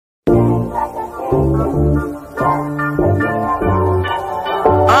Woke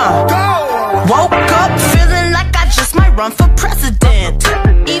up feeling like I just might run for president.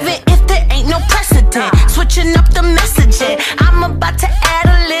 Even if there ain't no precedent. Switching up the messaging. I'm about to add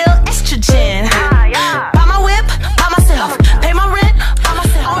a little estrogen. Buy my whip, buy myself. Pay my rent, buy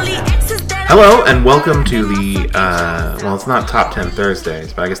myself. Only exes that Hello, and welcome to the, well, it's not Top 10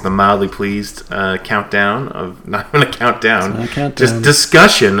 Thursdays, but I guess the mildly pleased countdown of, not even a countdown, just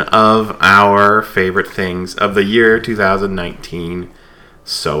discussion of our favorite things of the year 2019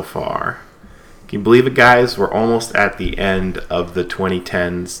 so far. Can you believe it, guys? We're almost at the end of the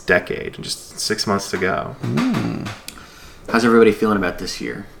 2010s decade, just 6 months to go. How's everybody feeling about this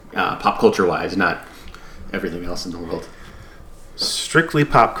year? Pop culture-wise, not everything else in the world. Strictly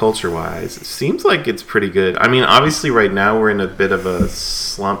pop culture-wise, it seems like it's pretty good. I mean, obviously right now we're in a bit of a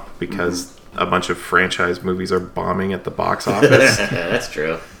slump because a bunch of franchise movies are bombing at the box office. That's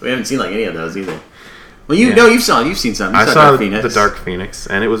true. We haven't seen like any of those either. Well, you've seen some. I saw The Dark Phoenix,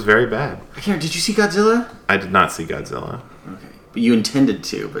 and it was very bad. Did you see Godzilla? I did not see Godzilla. Okay, but you intended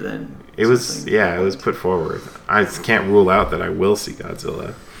to, but then it was put forward. I can't rule out that I will see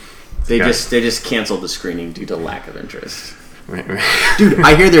Godzilla. They just canceled the screening due to lack of interest. Dude,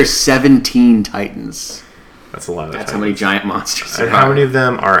 I hear there's 17 Titans. That's a lot of That's Titans. How many giant monsters And how many of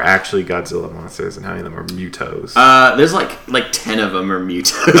them are actually Godzilla monsters, and how many of them are Mutos? There's like 10 of them are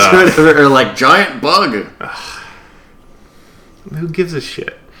Mutos, or like giant bug. Who gives a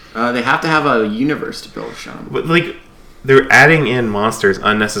shit? They have to have a universe to build, Sean. But like, they're adding in monsters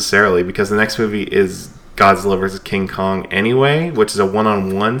unnecessarily because the next movie is Godzilla vs. King Kong anyway, which is a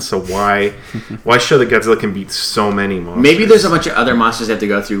one-on-one. So why show that Godzilla can beat so many monsters? Maybe there's a bunch of other monsters that have to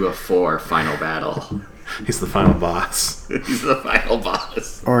go through before final battle. He's the final boss. He's the final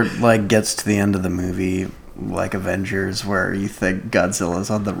boss. Or, like, gets to the end of the movie, like Avengers, where you think Godzilla's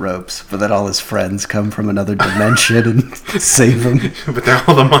on the ropes, but then all his friends come from another dimension and save him. But they're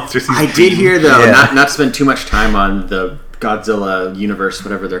all the monsters he's I did hear, though, not to spend too much time on the Godzilla universe,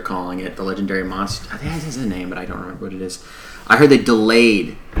 whatever they're calling it, the legendary monster. I think it has a name, but I don't remember what it is. I heard they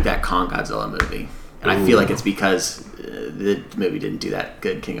delayed that Kong Godzilla movie. And I feel like it's because the movie didn't do that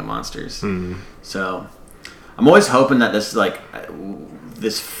good, King of Monsters. So I'm always hoping that this is like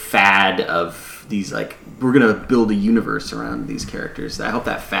this fad of these, like, we're going to build a universe around these characters. I hope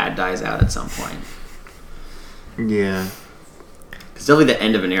that fad dies out at some point. Yeah. It's definitely the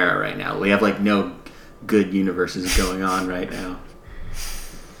end of an era right now. We have, like, no good universes going on right now.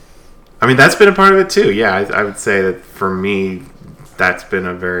 I mean, that's been a part of it, too. Yeah, I would say that for me, that's been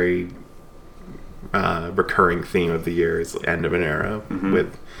a very recurring theme of the year is the end of an era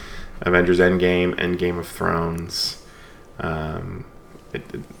with Avengers Endgame and Game of Thrones. It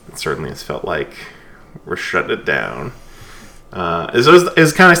certainly has felt like we're shutting it down. It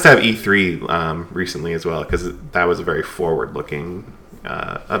was kind of nice to have E3 recently as well, because that was a very forward-looking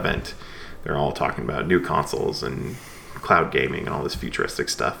event. They're all talking about new consoles and cloud gaming and all this futuristic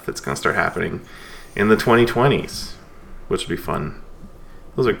stuff that's going to start happening in the 2020s, which will be fun.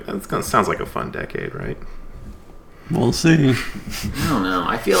 Sounds like a fun decade, right? We'll see. I don't know.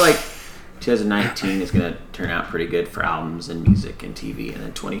 I feel like 2019 is going to turn out pretty good for albums and music and TV, and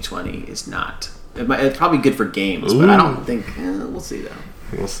then 2020 is not. It's probably good for games, but I don't think... we'll see, though.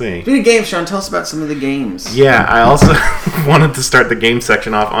 We'll see. Speaking of games, Sean, tell us about some of the games. Yeah, I also wanted to start the game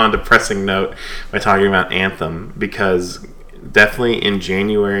section off on a depressing note by talking about Anthem, because definitely in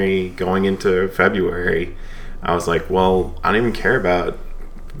January going into February, I was like, well, I don't even care about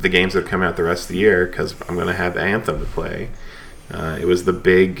the games that come out the rest of the year because I'm going to have Anthem to play. It was the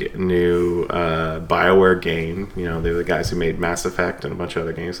big new BioWare game. You know, they're the guys who made Mass Effect and a bunch of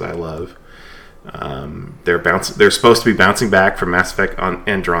other games that I love. They're supposed to be bouncing back from Mass Effect on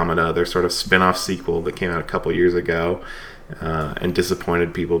Andromeda, their sort of spin-off sequel that came out a couple years ago, and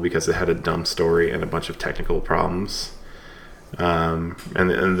disappointed people because it had a dumb story and a bunch of technical problems. And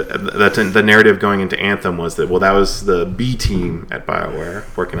the narrative going into Anthem was that, well, that was the B team at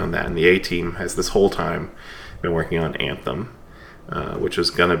BioWare working on that, and the A team has this whole time been working on Anthem, which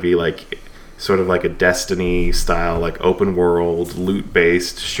was going to be like sort of like a Destiny style, like open world, loot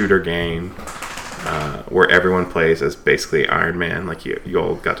based shooter game, where everyone plays as basically Iron Man. Like you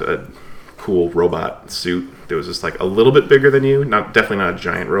all got a cool robot suit that was just like a little bit bigger than you, definitely not a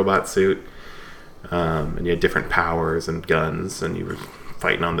giant robot suit. And you had different powers and guns, and you were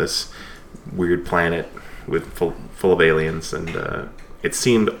fighting on this weird planet full of aliens, and it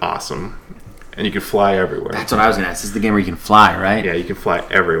seemed awesome. And you could fly everywhere. That's what I was going to ask. This is the game where you can fly, right? Yeah, you can fly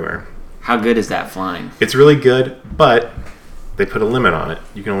everywhere. How good is that flying? It's really good, but they put a limit on it.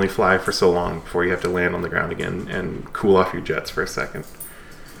 You can only fly for so long before you have to land on the ground again and cool off your jets for a second.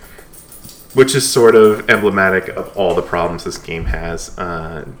 which is sort of emblematic of all the problems this game has.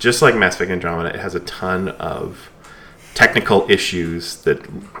 Just like Mass Effect Andromeda, it has a ton of technical issues that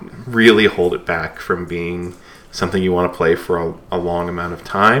really hold it back from being something you want to play for a long amount of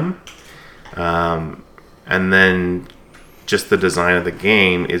time. And then just the design of the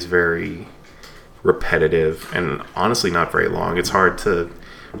game is very repetitive and honestly not very long. It's hard to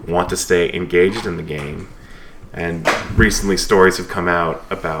want to stay engaged in the game. And recently stories have come out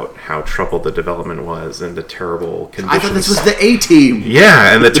about how troubled the development was and the terrible conditions. I thought this was the A-Team.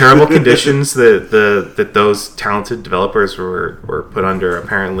 Yeah, and the terrible conditions that those talented developers were put under.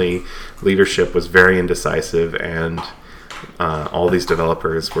 Apparently, leadership was very indecisive, and all these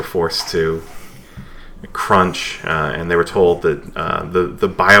developers were forced to crunch, and they were told that the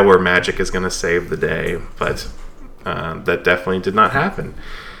BioWare magic is going to save the day, but that definitely did not happen.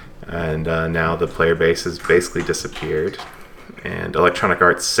 And now the player base has basically disappeared. And Electronic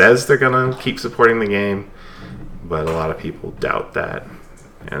Arts says they're going to keep supporting the game, but a lot of people doubt that.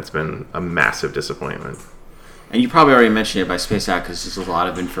 And it's been a massive disappointment. And you probably already mentioned it by Space Out because this is a lot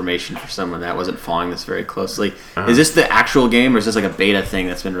of information for someone that wasn't following this very closely. Is this the actual game, or is this like a beta thing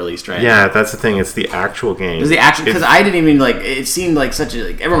that's been released right now? Yeah, that's the thing. It's the actual game. Is the actual? Because I didn't even it seemed like such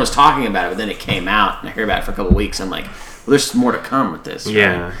a everyone was talking about it, but then it came out, and I heard about it for a couple of weeks. I'm like, well, there's more to come with this. Right?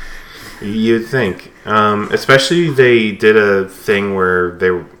 Yeah, you'd think. Especially they did a thing where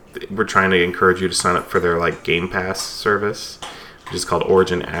they were trying to encourage you to sign up for their Game Pass service, which is called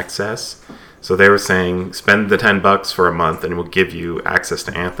Origin Access. So they were saying, spend the $10 for a month, and we'll give you access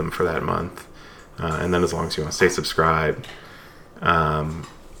to Anthem for that month, and then as long as you want to stay subscribed. And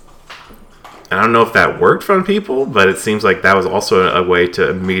I don't know if that worked for people, but it seems like that was also a way to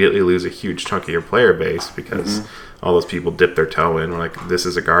immediately lose a huge chunk of your player base because all those people dipped their toe in, were like, "This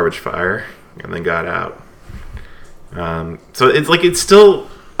is a garbage fire," and then got out. So it's still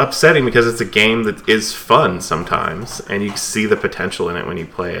upsetting because it's a game that is fun sometimes, and you see the potential in it when you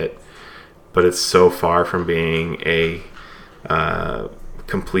play it. But it's so far from being a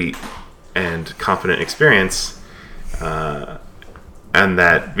complete and confident experience. And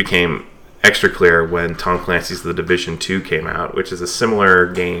that became extra clear when Tom Clancy's The Division 2 came out, which is a similar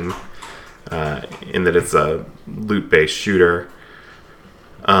game in that it's a loot-based shooter,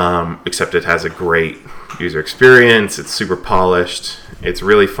 except it has a great user experience. It's super polished. It's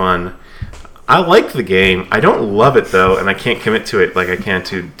really fun. I like the game. I don't love it though, and I can't commit to it like I can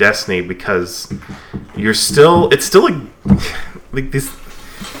to Destiny because it's still like this.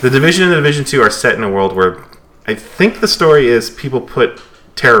 The Division and the Division 2 are set in a world where I think the story is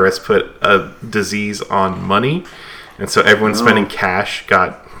terrorists put a disease on money, and so everyone spending cash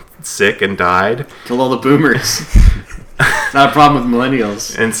got sick and died. Kill all the boomers. Not a problem with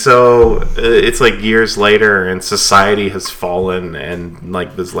millennials. And so it's years later, and society has fallen, and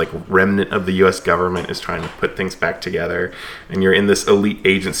this remnant of the U.S. government is trying to put things back together, and you're in this elite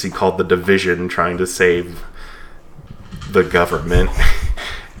agency called the Division trying to save the government,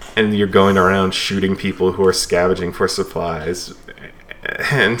 and you're going around shooting people who are scavenging for supplies,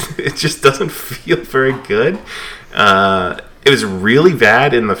 and it just doesn't feel very good. It was really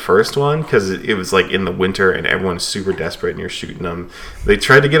bad in the first one because it was in the winter and everyone's super desperate and you're shooting them. They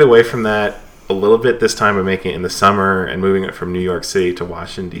tried to get away from that a little bit this time by making it in the summer and moving it from New York City to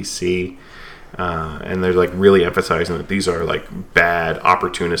Washington, D.C. And they're really emphasizing that these are bad,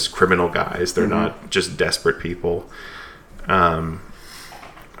 opportunist criminal guys. They're not just desperate people. But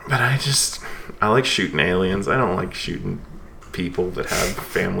I like shooting aliens. I don't like shooting people that have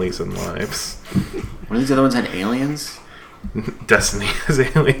families and lives. One of these other ones had aliens? Destiny has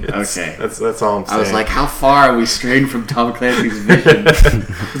aliens. Okay. That's all I'm saying. I was like, how far are we straying from Tom Clancy's vision?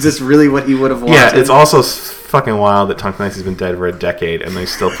 Is this really what he would have wanted? Yeah, it's also fucking wild that Tom Clancy's been dead for a decade and they're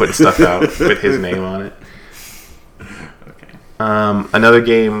still putting stuff out with his name on it. Okay. Another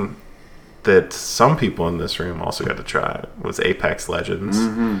game that some people in this room also got to try was Apex Legends.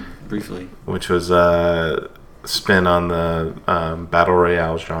 Briefly. Which was a spin on the Battle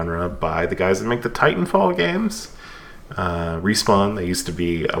Royale genre by the guys that make the Titanfall games. Respawn, they used to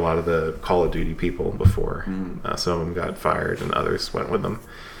be a lot of the Call of Duty people before. Some of them got fired and others went with them.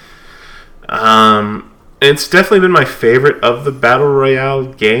 It's definitely been my favorite of the Battle Royale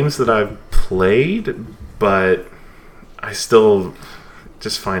games that I've played, but I still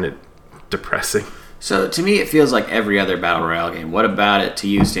just find it depressing. So to me it feels like every other Battle Royale game. What about it to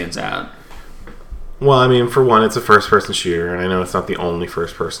you stands out? Well, I mean, for one, it's a first-person shooter, and I know it's not the only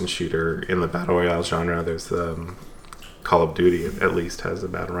first-person shooter in the Battle Royale genre. There's the Call of Duty, at least, has a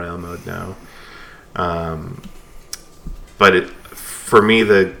Battle Royale mode now. But for me,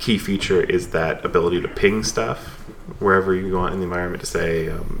 the key feature is that ability to ping stuff, wherever you go out in the environment to say,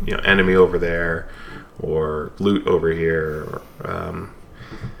 enemy over there or loot over here,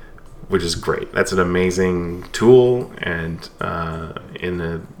 which is great. That's an amazing tool, and in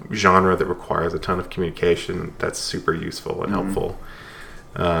a genre that requires a ton of communication, that's super useful and helpful.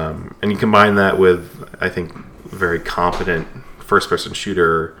 And you combine that with, I think, very competent first-person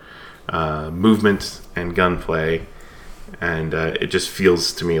shooter movement and gunplay, and it just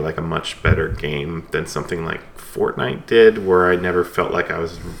feels to me like a much better game than something like Fortnite did, where I never felt like I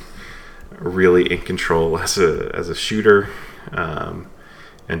was really in control as a shooter,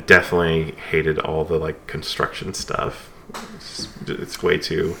 and definitely hated all the like construction stuff. It's way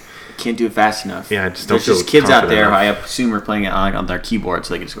too. Can't do it fast enough. Yeah, I just don't There's feel just kids out there who confident I assume are playing it on their keyboard,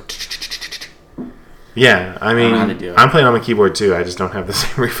 so they can just go. Yeah, I mean, know how to do it. I'm playing on my keyboard too. I just don't have the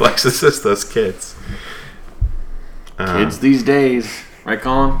same reflexes as those kids. Kids these days, right,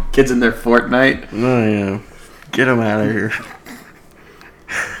 Colin? Kids in their Fortnite. Oh yeah, get them out of here.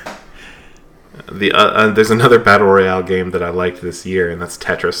 There's another battle royale game that I liked this year, and that's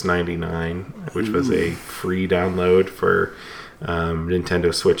Tetris 99, which was a free download for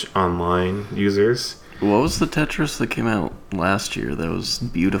Nintendo Switch Online users. What was the Tetris that came out last year that was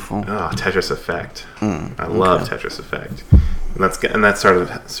beautiful? Oh, Tetris Effect. I love Tetris Effect, and that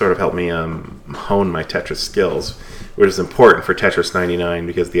sort of helped me hone my Tetris skills, which is important for Tetris 99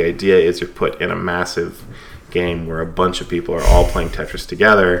 because the idea is you're put in a massive game where a bunch of people are all playing Tetris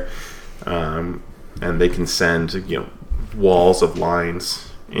together, and they can send walls of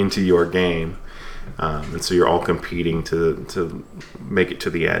lines into your game, and so you're all competing to make it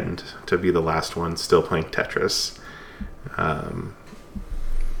to the end, to be the last one still playing Tetris,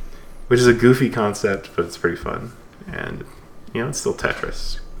 which is a goofy concept, but it's pretty fun, and it's still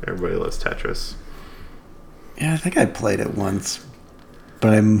Tetris. Everybody loves Tetris. Yeah, I think I played it once,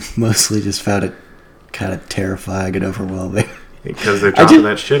 but I mostly just found it kind of terrifying and overwhelming. Because they're dropping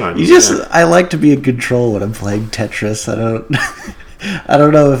that shit on you. I like to be in control when I'm playing Tetris. I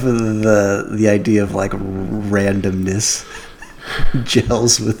don't know if the idea of like randomness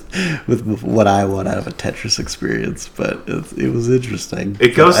gels with what I want out of a Tetris experience, but it was interesting.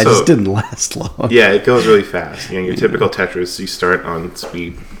 It goes. I just didn't last long. Yeah, it goes really fast. Your typical Tetris, you start on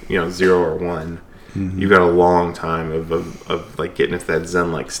speed 0 or 1. You've got a long time of like getting into that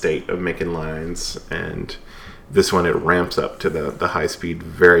zen-like state of making lines, and this one, it ramps up to the high speed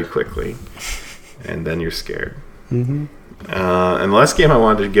very quickly, and then you're scared. And the last game I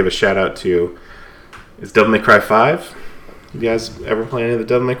wanted to give a shout out to is Devil May Cry 5. You guys ever play any of the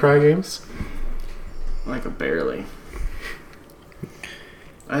Devil May Cry games? Like barely.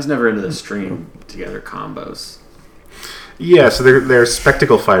 I was never into the string together combos. Yeah, so they're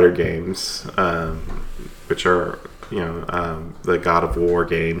spectacle fighter games, which are the God of War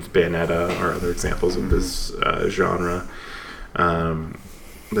games, Bayonetta, or other examples of this genre.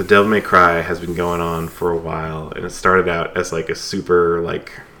 The Devil May Cry has been going on for a while, and it started out as like a super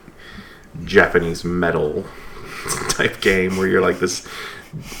like Japanese metal type game where you're like this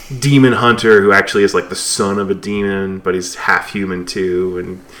demon hunter who actually is like the son of a demon, but he's half human too.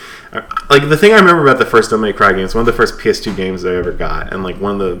 And like the thing I remember about the first Devil May Cry game, it's one of the first PS2 games I ever got, and like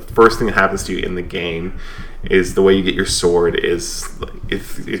one of the first thing that happens to you in the game is the way you get your sword is like,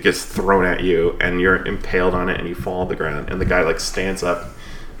 it gets thrown at you and you're impaled on it and you fall on the ground, and the guy like stands up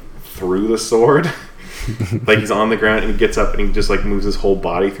through the sword. Like he's on the ground and he gets up and he just like moves his whole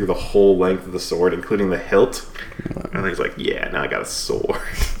body through the whole length of the sword, including the hilt, and he's like, yeah, now I got a sword.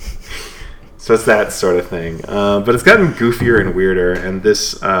 So it's that sort of thing, but it's gotten goofier and weirder, and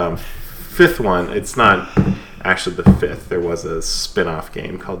this fifth one, it's not actually the fifth. There was a spin-off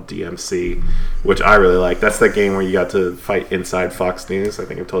game called DMC, which I really like. That's that game where you got to fight inside Fox News. I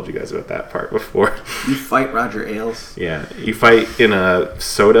think I've told you guys about that part before. You fight Roger Ailes? Yeah, you fight in a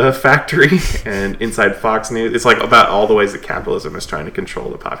soda factory and inside Fox News. It's like about all the ways that capitalism is trying to control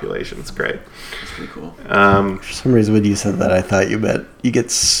the population. It's great. That's pretty cool. For some reason, when you said that, I thought you meant you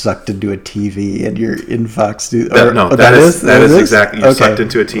get sucked into a TV and you're in Fox News. That is exactly. You're sucked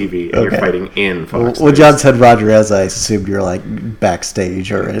into a TV and you're fighting in Fox News. Well, John said Roger Ailes, I assumed you're like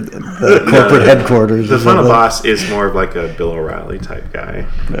backstage or at the corporate headquarters. The final boss is more of like a Bill O'Reilly type guy.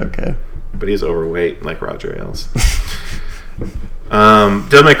 Okay. But he's overweight, like Roger Ailes.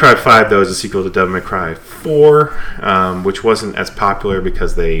 Devil May Cry 5, though, is a sequel to Devil May Cry 4, which wasn't as popular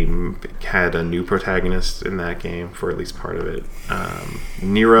because they had a new protagonist in that game for at least part of it.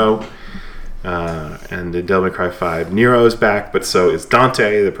 Nero. And in Devil May Cry 5, Nero is back, but so is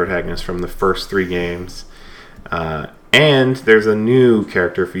Dante, the protagonist from the first 3 games. And there's a new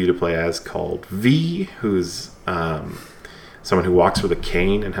character for you to play as called V, who's someone who walks with a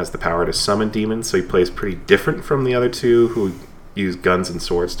cane and has the power to summon demons. So he plays pretty different from the other two who use guns and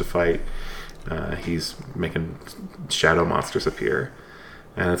swords to fight. He's making shadow monsters appear.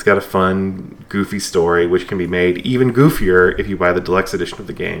 And it's got a fun, goofy story, which can be made even goofier if you buy the deluxe edition of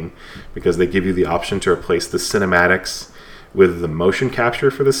the game, because they give you the option to replace the cinematics with the motion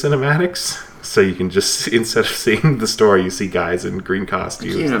capture for the cinematics. So you can just, instead of seeing the story, you see guys in green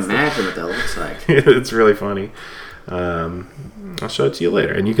costumes. I can't even imagine what that looks like. It's really funny. I'll show it to you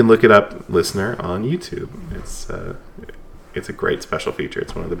later. And you can look it up, listener, on YouTube. It's a great special feature.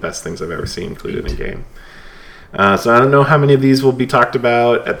 It's one of the best things I've ever seen included in a game. So I don't know how many of these will be talked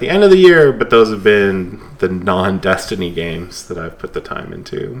about at the end of the year, but those have been the non-Destiny games that I've put the time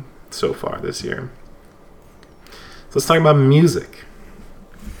into so far this year. So let's talk about music.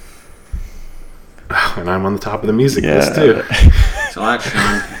 Oh, and I'm on the top of the music list too. So that's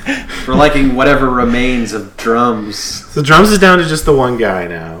Sean. For liking whatever remains of drums. So drums is down to just the one guy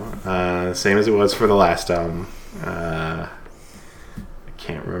now. Same as it was for the last album. I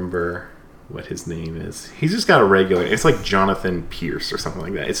can't remember what his name is. He's just got a regular... It's like Jonathan Pierce or something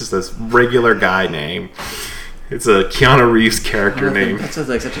like that. It's just this regular guy name. It's a Keanu Reeves character name. That sounds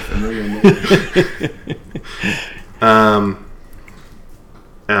like such a familiar name.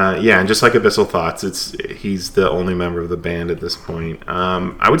 Yeah, and just like Abyssal Thoughts, he's the only member of the band at this point.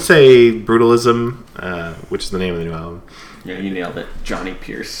 I would say Brutalism, which is the name of the new album. Yeah, you nailed it. Johnny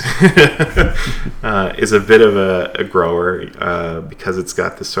Pierce. Is a bit of a grower because it's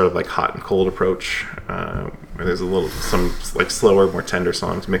got this sort of like hot and cold approach where there's some like slower, more tender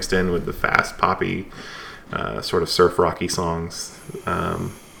songs mixed in with the fast, poppy, sort of surf rocky songs.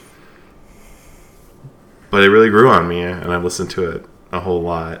 But it really grew on me, and I've listened to it a whole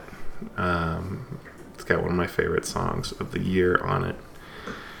lot. It's got one of my favorite songs of the year on it.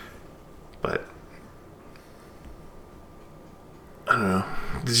 But I don't know.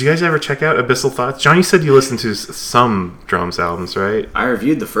 Did you guys ever check out Abyssal Thoughts? John, you said you listened to some drums albums, right? I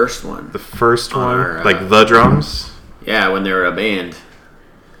reviewed the first one. The first one? Our, like the drums? Yeah, when they were a band.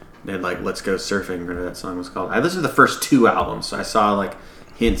 They had like Let's Go Surfing, whatever that song was called. I listened to the first two albums, so I saw like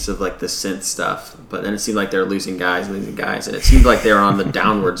hints of like the synth stuff, but then it seemed like they were losing guys, and it seemed like they were on the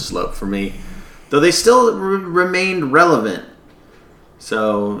downward slope for me. Though they still remained relevant.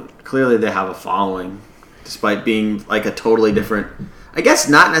 So clearly they have a following, despite being like a totally different, I guess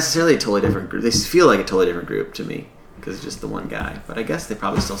not necessarily a totally different group. They feel like a totally different group to me because it's just the one guy. But I guess they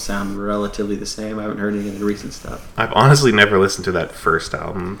probably still sound relatively the same. I haven't heard any of the recent stuff. I've honestly never listened to that first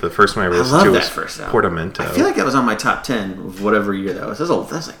album. The first one I listened to was Portamento. I feel like that was on my top 10 of whatever year that was. That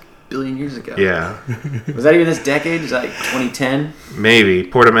was like a billion years ago. Yeah. Was that even this decade? Was that like 2010? Maybe.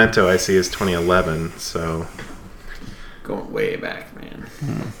 Portamento I see is 2011, so... Going way back, man.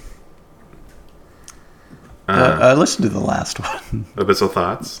 I listened to the last one. Abyssal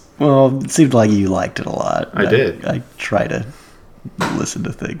Thoughts? Well, it seemed like you liked it a lot. I did. I try to listen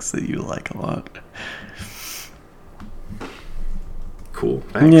to things that you like a lot. Cool.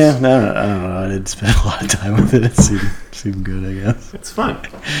 Thanks. Yeah, I don't know. I didn't spend a lot of time with it. It seemed good, I guess. It's fun.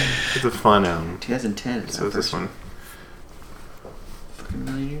 It's a fun album. 2010. So is this one. Fucking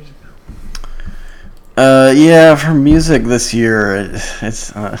million years ago. Yeah, for music this year, it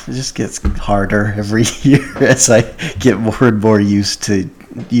just gets harder every year as I get more and more used to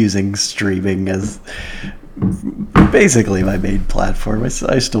using streaming as basically my main platform. I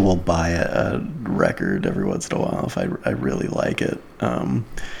still will buy a record every once in a while if I really like it.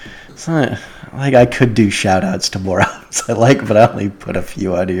 So I could do shout outs to more albums I like, but I only put a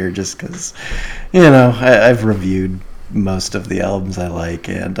few on here just because, I've reviewed most of the albums I like,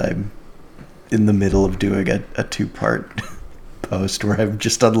 and I'm in the middle of doing a two-part post where I'm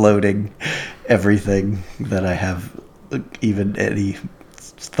just unloading everything that I have even any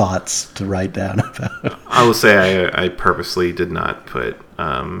thoughts to write down about. I will say I purposely did not put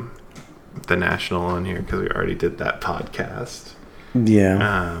The National on here because we already did that podcast.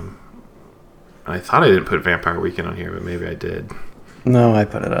 Yeah. I thought I didn't put Vampire Weekend on here, but maybe I did. No, I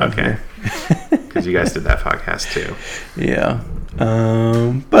put it on here. Because you guys did that podcast too. Yeah.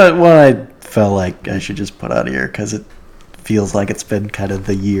 But what I felt like I should just put out here because it feels like it's been kind of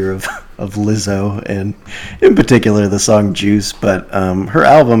the year of Lizzo, and in particular the song Juice, but her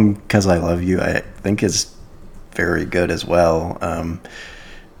album Cause I Love You I think is very good as well.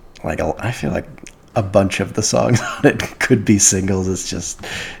 I feel like a bunch of the songs on it could be singles. It's just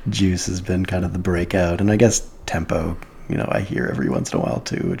Juice has been kind of the breakout, and I guess Tempo I hear every once in a while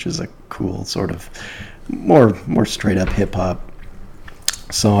too, which is a cool sort of more straight up hip hop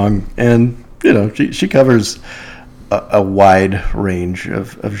song. And she covers a wide range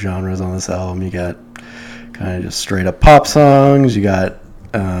of genres on this album. You got kind of just straight up pop songs. You got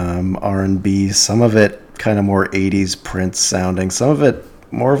R&B, some of it kind of more 80s Prince sounding, some of it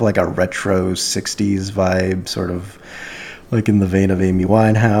more of like a retro 60s vibe, sort of like in the vein of Amy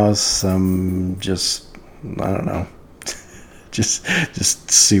Winehouse. Some just, I don't know,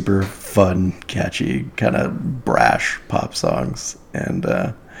 just super fun, catchy, kind of brash pop songs. And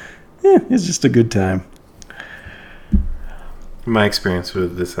it's just a good time. My experience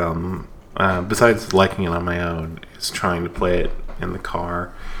with this album, besides liking it on my own, is trying to play it in the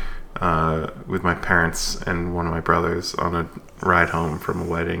car with my parents and one of my brothers on a ride home from a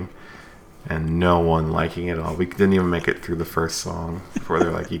wedding, and no one liking it at all. We didn't even make it through the first song before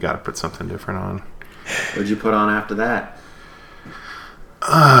they're like, you got to put something different on. What'd you put on after that?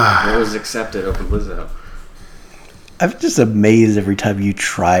 What was accepted over Lizzo? I'm just amazed every time you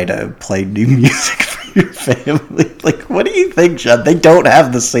try to play new music for your family. Like, what do you think, John? They don't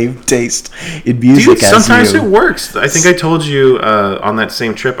have the same taste in music Dude, as sometimes you. it works. I think I told you on that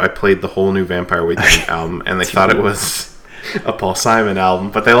same trip I played the whole new Vampire Weekend album, and they thought it was a Paul Simon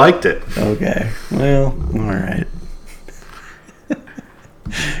album, but they liked it. Okay. Well, all right.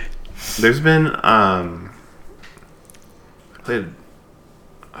 There's been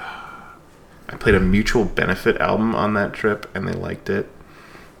I played a Mutual Benefit album on that trip, and they liked it.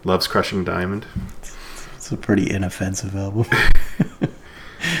 Love's Crushing Diamond. It's a pretty inoffensive album.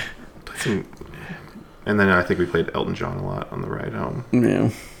 And then I think we played Elton John a lot on the ride home. Yeah,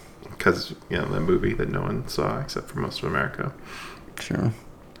 Because, that movie that no one saw except for most of America. sure.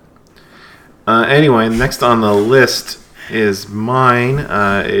 Anyway, next on the list is mine.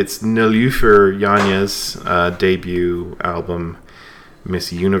 It's Nilüfer Yanya's debut album,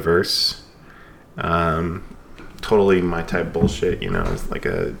 Miss Universe. Totally my type bullshit, It's like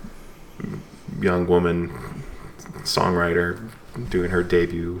a young woman songwriter doing her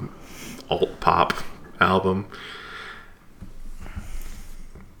debut alt-pop album.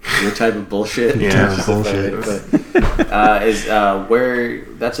 Your type of bullshit. Yeah, bullshit. But, is where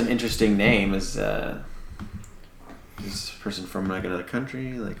that's an interesting name. Is this person from like another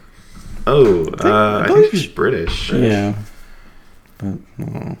country? Like, I think she's British. Yeah. But,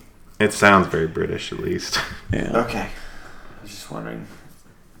 It sounds very British, at least. yeah. okay, I was just wondering.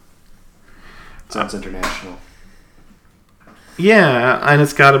 Sounds international. Yeah, and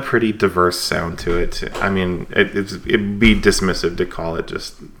it's got a pretty diverse sound to it. I mean, it'd be dismissive to call it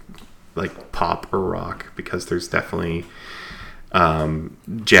just like pop or rock, because there's definitely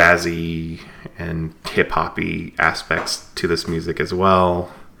jazzy and hip-hoppy aspects to this music as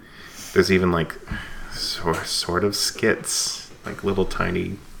well. There's even like sort of skits, like little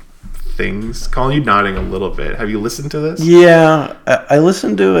tiny things. Colin, you nodding a little bit. Have you listened to this? Yeah, I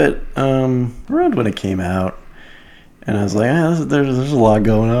listened to it around when it came out, and I was like, there's a lot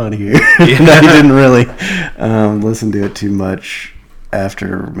going on here. And I didn't really listen to it too much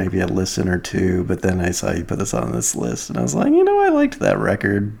after maybe a listen or two, but then I saw you put this on this list, and I was like, I liked that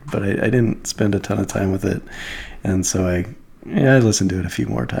record, but I didn't spend a ton of time with it, and so I listened to it a few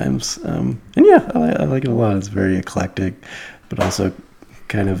more times. And I like it a lot. It's very eclectic, but also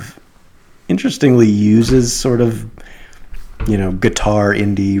kind of interestingly uses sort of guitar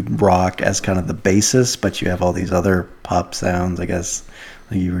indie rock as kind of the basis, but you have all these other pop sounds, I guess,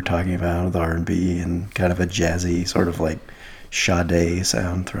 like you were talking about with R&B and kind of a jazzy sort of like Sade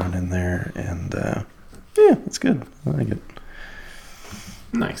sound thrown in there, and it's good. I like it.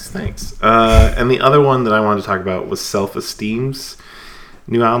 Nice, thanks. And the other one that I wanted to talk about was Self-Esteem's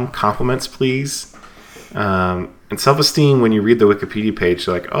new album, Compliments Please. And Self-Esteem, when you read the Wikipedia page,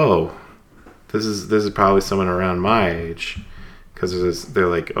 you're like, oh, this is probably someone around my age, because they're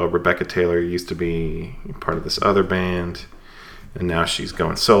like, oh, Rebecca Taylor used to be part of this other band, and now she's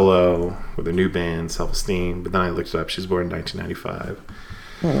going solo with a new band, Self-Esteem. But then I looked it up. She's born in 1995.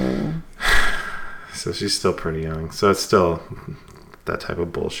 So she's still pretty young. So it's still that type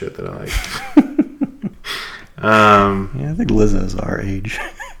of bullshit that I like. I think Lizzo's our age.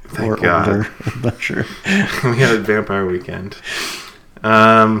 Thank or God. older. I'm not sure. We had a Vampire Weekend.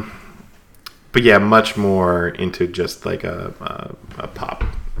 But yeah, much more into just like a pop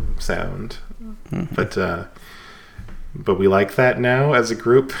sound. Mm-hmm. But we like that now as a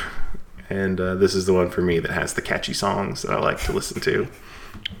group, and this is the one for me that has the catchy songs that I like to listen to.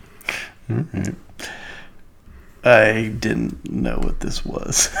 Mm-hmm. I didn't know what this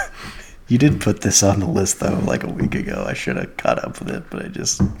was. You did put this on the list though, like a week ago. I should have caught up with it, but I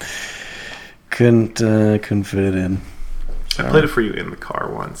just couldn't fit it in. I played it for you in the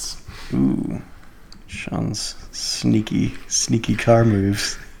car once. Ooh, Sean's sneaky car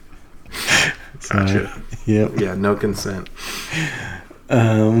moves. Gotcha. Yep. Yeah, no consent.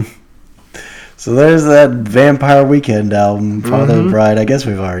 So there's that Vampire Weekend album, Father of the Bride. I guess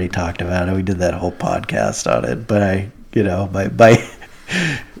we've already talked about it. We did that whole podcast on it, but my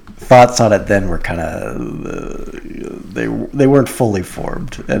thoughts on it then were kind of they weren't fully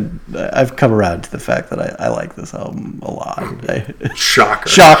formed, and I've come around to the fact that I like this album a lot.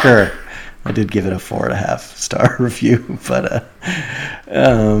 Shocker! I did give it a 4.5-star review, but I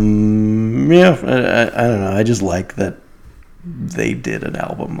don't know. I just like that they did an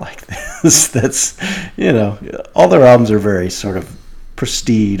album like this. That's, all their albums are very sort of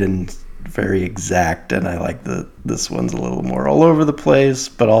pristine and very exact, and I like that this one's a little more all over the place,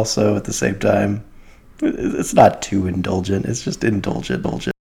 but also at the same time, it's not too indulgent. It's just indulgent.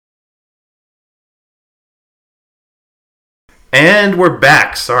 And we're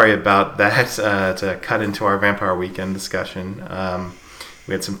back. Sorry about that. To cut into our Vampire Weekend discussion,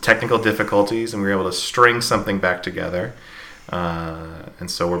 we had some technical difficulties, and we were able to string something back together. And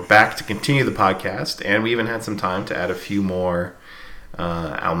so we're back to continue the podcast, and we even had some time to add a few more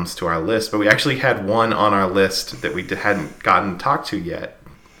albums to our list. But we actually had one on our list that we hadn't gotten talked to yet.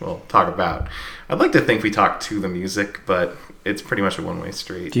 We'll talk about. I'd like to think we talked to the music, but it's pretty much a one-way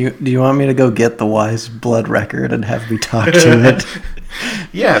street. Do you want me to go get the Wise Blood record and have me talk to it?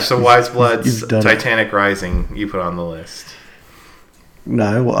 Yeah, so Wise Blood's Titanic Rising you put on the list.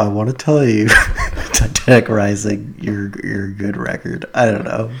 No, I want to tell you, Titanic Rising, you're a good record. I don't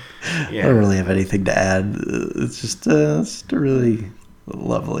know. Yeah. I don't really have anything to add. It's just a really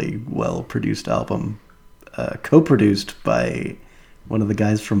lovely, well-produced album, co-produced by one of the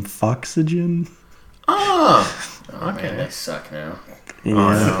guys from Foxygen. Oh, okay. Man, they suck now. Yeah.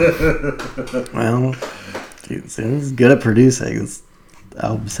 Oh, no. Well, he's good at producing. This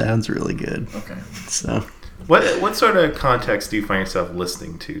album sounds really good. Okay. So. What sort of context do you find yourself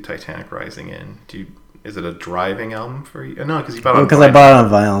listening to Titanic Rising in? Is it a driving album for you? No, because you bought it on vinyl. Because I bought it on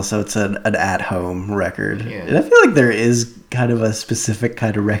vinyl, so it's an at-home record. Yeah. And I feel like there is kind of a specific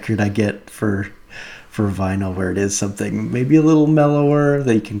kind of record I get for vinyl where it is something maybe a little mellower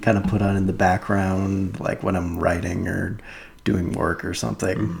that you can kind of put on in the background, like when I'm writing or doing work or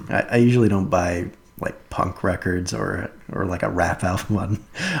something. I usually don't buy like punk records or like a rap album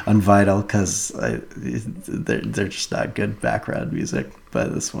on vinyl because they're just not good background music.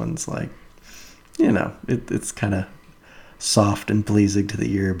 But this one's like, it's kind of soft and pleasing to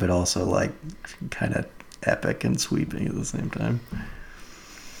the ear, but also like kind of epic and sweeping at the same time.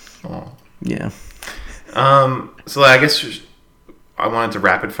 Oh. Yeah. So I guess I wanted to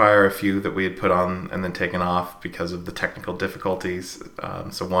rapid fire a few that we had put on and then taken off because of the technical difficulties.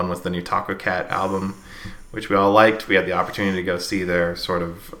 So one was the new Taco Cat album, which we all liked. We had the opportunity to go see their sort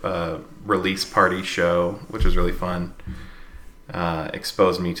of release party show, which was really fun.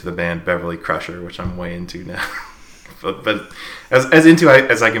 Exposed me to the band Beverly Crusher, which I'm way into now. but as into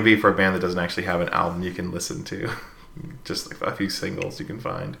as I can be for a band that doesn't actually have an album you can listen to. Just like a few singles you can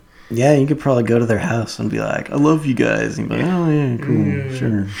find. Yeah, you could probably go to their house and be like, I love you guys. And be like, oh, yeah, cool,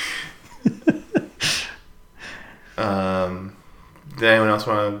 sure. Did anyone else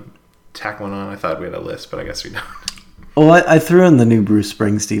want to tack one on? I thought we had a list, but I guess we don't. Well, I threw in the new Bruce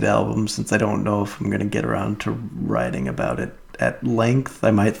Springsteen album since I don't know if I'm going to get around to writing about it at length.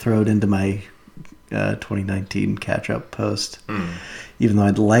 I might throw it into my 2019 catch-up post. Even though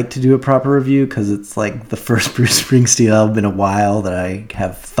I'd like to do a proper review because it's like the first Bruce Springsteen album in a while that I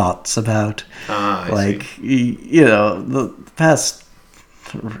have thoughts about. I see. The past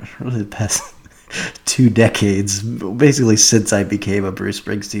 2 decades, basically since I became a Bruce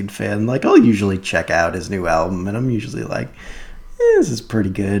Springsteen fan, like I'll usually check out his new album and I'm usually like, this is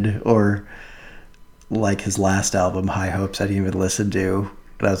pretty good. Or like his last album, High Hopes, I didn't even listen to.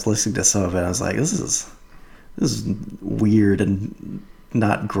 But I was listening to some of it and I was like, this is weird and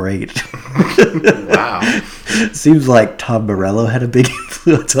not great. Wow. Seems like Tom Morello had a big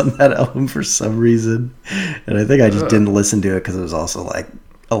influence on that album for some reason. And I think I just didn't listen to it because it was also like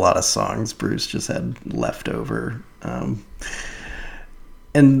a lot of songs Bruce just had left over.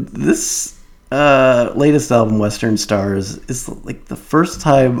 And this latest album, Western Stars, is like the first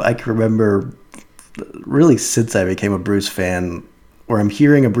time I can remember, really since I became a Bruce fan, where I'm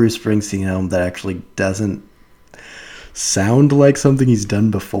hearing a Bruce Springsteen album that actually doesn't sound like something he's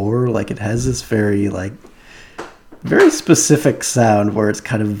done before. Like it has this very specific sound where it's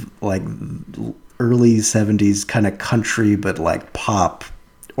kind of like early 70s kind of country, but like pop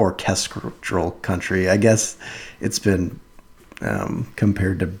orchestral country. I guess it's been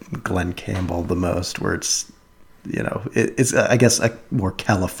compared to Glenn Campbell the most, where it's it's I guess a more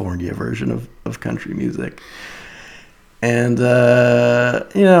California version of country music. And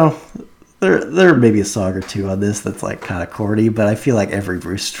there may be a song or two on this that's like kind of corny, but I feel like every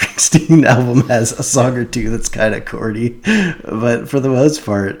Bruce Springsteen album has a song or two that's kind of corny. But for the most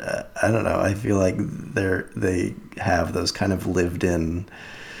part, I don't know. I feel like they have those kind of lived-in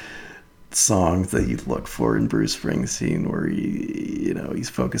songs that you'd look for in Bruce Springsteen, where he's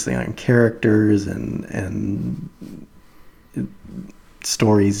focusing on characters and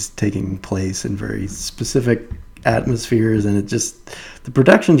stories taking place in very specific atmospheres, and the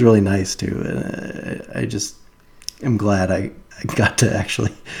production's really nice too. And I just am glad I got to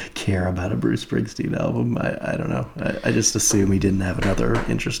actually care about a Bruce Springsteen album. I don't know. I just assume he didn't have another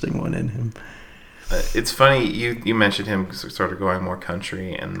interesting one in him. It's funny you mentioned him sort of going more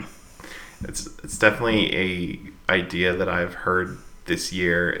country, and it's definitely a idea that I've heard this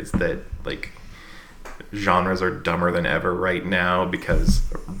year, is that like genres are dumber than ever right now because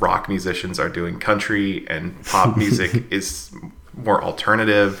rock musicians are doing country and pop music is more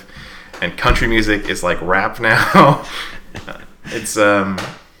alternative and country music is like rap now. It's I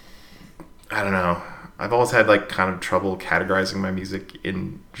don't know. I've always had like kind of trouble categorizing my music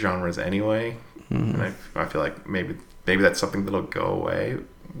in genres anyway. Mm-hmm. And I feel like maybe that's something that'll go away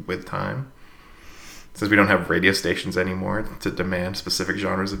with time, since we don't have radio stations anymore to demand specific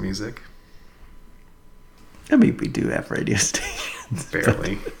genres of music. I mean, we do have radio stations.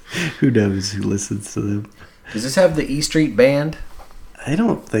 Barely. Who knows who listens to them? Does this have the E Street Band? I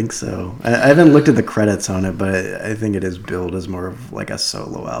don't think so. I haven't looked at the credits on it, but I think it is billed as more of like a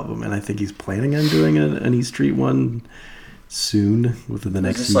solo album, and I think he's planning on doing an E Street one soon, within the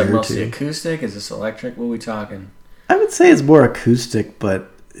next year or two. Is this like mostly acoustic? Is this electric? What are we talking? I would say it's more acoustic,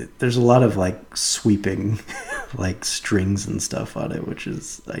 but there's a lot of like sweeping like strings and stuff on it, which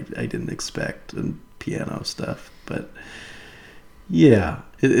is I didn't expect, and piano stuff. But yeah,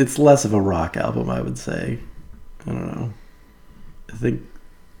 it's less of a rock album, I would say. I don't know. I think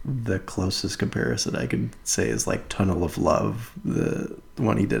the closest comparison I could say is like Tunnel of Love, the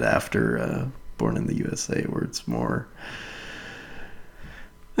one he did after Born in the USA, where it's more,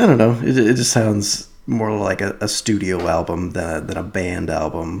 I don't know, it just sounds more like a studio album than a band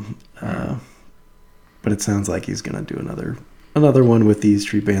album. But it sounds like he's going to do another one with the E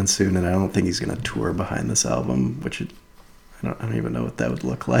Street Band soon, and I don't think he's going to tour behind this album, which I don't even know what that would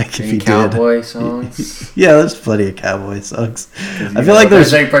look like if he cowboy did. Songs? Yeah, there's plenty of cowboy songs. I feel like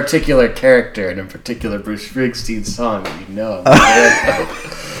there's a particular character in a particular Bruce Springsteen song that you know.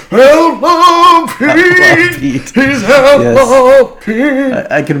 Hello, Pete. He's hello, Pete.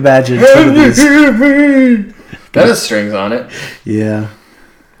 I can imagine. Can you hear me? That has strings on it. Yeah.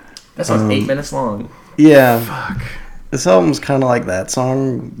 That song's 8 minutes long. Yeah. Fuck. This album's kind of like that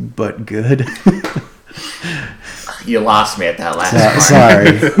song, but good. You lost me at that last part. Sorry.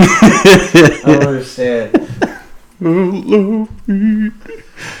 I don't understand.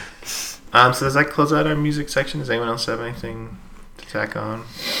 So does that close out our music section? Does anyone else have anything to tack on?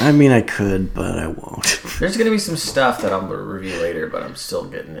 I mean, I could, but I won't. There's going to be some stuff that I'm going to review later, but I'm still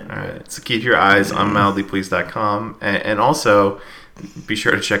getting into All it. right. So keep your eyes on mildlypleased.com, and also be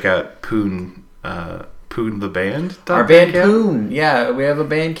sure to check out Poon the Band. Our band Poon. Yeah, we have a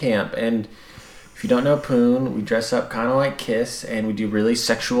band camp, and if you don't know Poon, we dress up kind of like Kiss, and we do really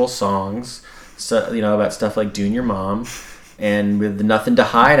sexual songs, so, about stuff like Doing Your Mom. And with the Nothing to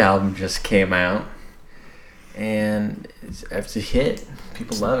Hide album just came out, and it's a hit.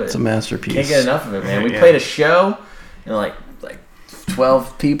 People love it. It's a masterpiece. Can't get enough of it, man. We played a show, and like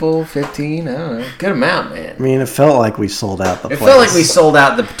 12 people, 15, I don't know. Good amount, man. I mean, it felt like we sold out the place. It felt like we sold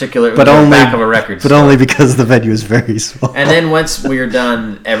out the particular back of a record store. But only because the venue is very small. And then once we were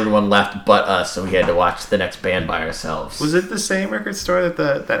done, everyone left but us, so we had to watch the next band by ourselves. Was it the same record store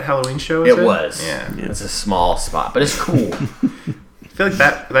that that Halloween show was in? It was. Yeah. It's a small spot, but it's cool. I feel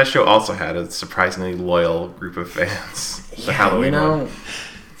like that show also had a surprisingly loyal group of fans. The Halloween one.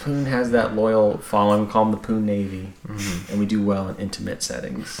 Poon has that loyal following. We call them the Poon Navy. Mm-hmm. And we do well in intimate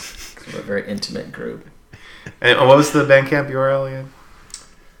settings. We're a very intimate group. And what was the Bandcamp URL again?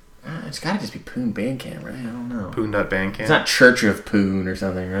 It's got to just be Poon Bandcamp, right? I don't know. Poon.bandcamp? It's not Church of Poon or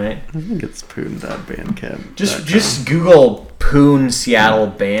something, right? I think it's Poon.bandcamp. Just Google Poon Seattle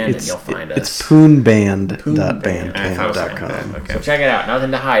Band and you'll find us. It's poonband.bandcamp.com. Okay. So check it out.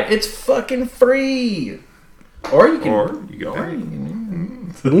 Nothing to hide. It's fucking free. Or you can pay.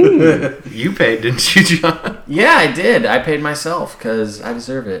 You paid, didn't you, John? Yeah, I did. I paid myself because I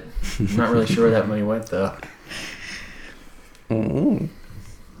deserve it. I'm not really sure where that money went, though. Well,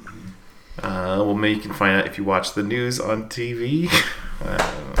 maybe you can find out if you watch the news on TV.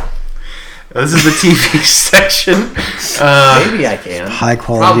 This is the TV section. Maybe I can. High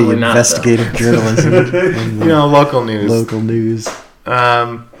quality investigative journalism. Local news. Local news.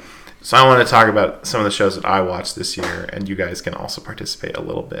 So I want to talk about some of the shows that I watched this year, and you guys can also participate a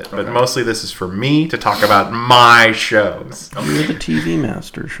little bit. But mostly this is for me to talk about my shows. You're the TV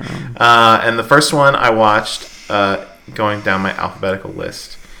master, Sean. And the first one I watched, going down my alphabetical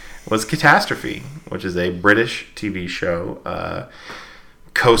list, was Catastrophe, which is a British TV show,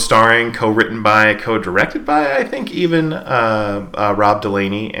 co-starring, co-written by, co-directed by, I think even Rob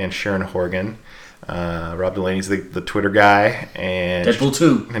Delaney and Sharon Horgan. Rob Delaney's the Twitter guy, and Deadpool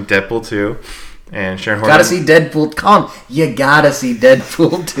 2. And Deadpool 2. And Sharon Horgan. Gotta see Deadpool. Come on, you gotta see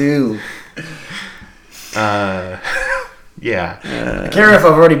Deadpool 2. Yeah. I can't remember if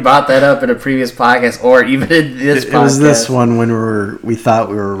I've already brought that up in a previous podcast or even in this podcast. It was this one when we thought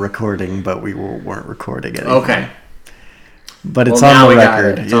we were recording, but we weren't recording anymore. Okay. But it's Well, now on the we got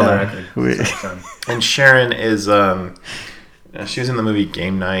record. it. It's on the record. And Sharon is she was in the movie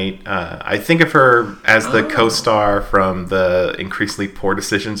Game Night. I think of her as the co-star from the increasingly poor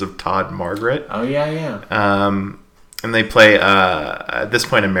decisions of Todd Margaret. Oh, yeah. And they play, at this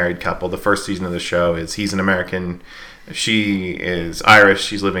point, a married couple. The first season of the show is he's an American. She is Irish.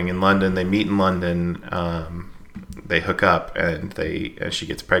 She's living in London. They meet in London. They hook up, and she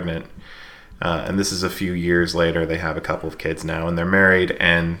gets pregnant. And this is a few years later. They have a couple of kids now, and they're married,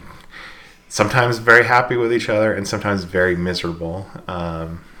 and sometimes very happy with each other, and sometimes very miserable.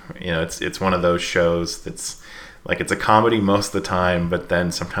 It's one of those shows that's like it's a comedy most of the time, but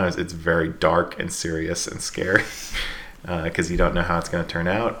then sometimes it's very dark and serious and scary because you don't know how it's going to turn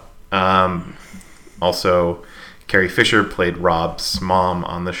out. Also, Carrie Fisher played Rob's mom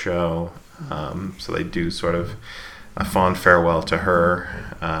on the show, so they do sort of a fond farewell to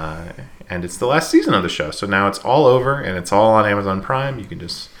her. And it's the last season of the show, so now it's all over, and it's all on Amazon Prime. You can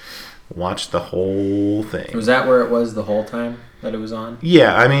just watch the whole thing. Was that where it was the whole time that it was on?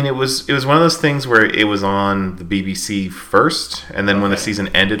 Yeah, I mean, it was one of those things where it was on the BBC first, and then when the season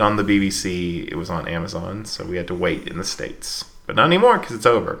ended on the BBC, it was on Amazon, so we had to wait in the States. But not anymore, because it's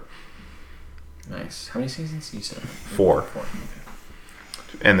over. Nice. How many seasons? You said 4. Okay.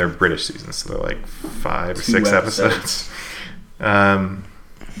 And they're British seasons, so they're like 5 or 2 6 episodes.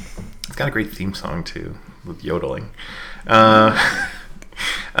 It's got a great theme song, too, with yodeling.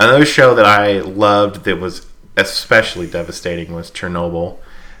 Another show that I loved that was especially devastating was Chernobyl.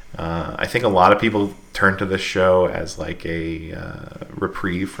 I think a lot of people turn to this show as like a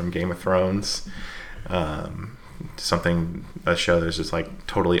reprieve from Game of Thrones. A show that's just like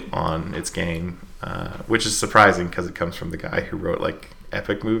totally on its game, which is surprising because it comes from the guy who wrote like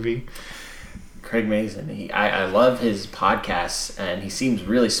Epic Movie. Craig Mazin. I love his podcasts, and he seems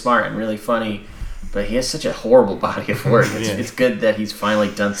really smart and really funny. But he has such a horrible body of work. It's good that he's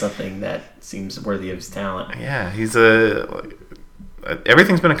finally done something that seems worthy of his talent. Yeah, he's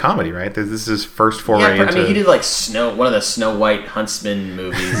everything's been a comity, right? This is his first foray into... I mean, he did like one of the Snow White Huntsman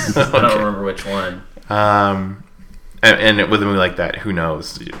movies. I don't remember which one. And with a movie like that, who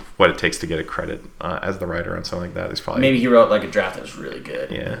knows what it takes to get a credit as the writer on something like that. It's probably... Maybe he wrote like a draft that was really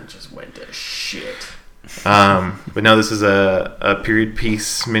good. Yeah. And it just went to shit. But no, this is a period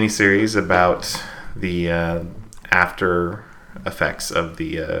piece miniseries about the after effects of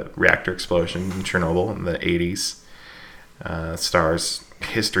the reactor explosion in Chernobyl in the 80s. Stars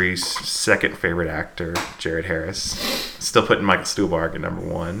history's second favorite actor, Jared Harris. Still putting Michael Stuhlbarg at number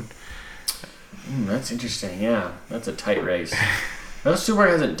 1. That's interesting. Yeah, that's a tight race. Michael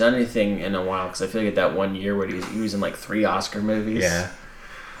Stuhlbarg hasn't done anything in a while because I feel like that one year where he was in like 3 Oscar movies. Yeah.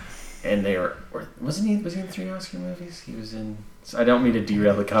 And they was he in 3 Oscar movies? He was in... So I don't mean to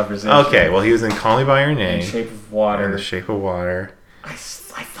derail the conversation. Okay, well, he was in Call Me By Your Name. In Shape of Water. And The Shape of Water. I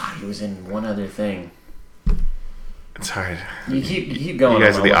thought he was in one other thing. It's hard. You keep going. You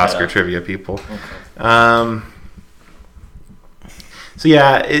guys are the Oscar trivia people. Okay. So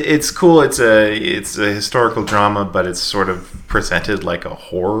yeah, it's cool. It's a historical drama, but it's sort of presented like a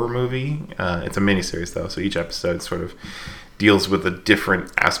horror movie. It's a miniseries though, so each episode sort of deals with a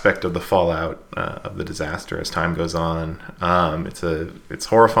different aspect of the fallout of the disaster as time goes on. It's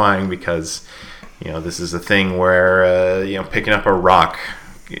horrifying because this is a thing where picking up a rock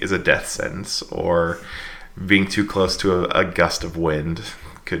is a death sentence, or being too close to a gust of wind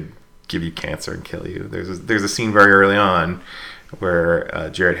could give you cancer and kill you. There's a scene very early on where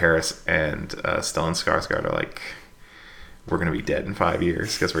Jared Harris and Stellan Skarsgård are like, we're going to be dead in 5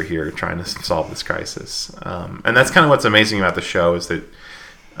 years because we're here trying to solve this crisis. And that's kind of what's amazing about the show is that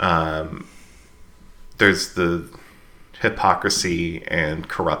there's the hypocrisy and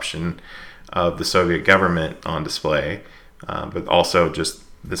corruption of the Soviet government on display, but also just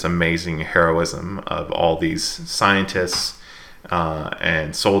this amazing heroism of all these scientists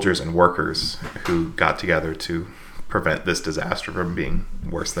and soldiers and workers who got together to prevent this disaster from being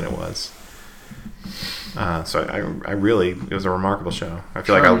worse than it was. So I really, it was a remarkable show. I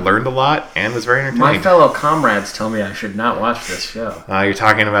feel like I learned a lot and was very entertaining. My fellow comrades tell me I should not watch this show. You're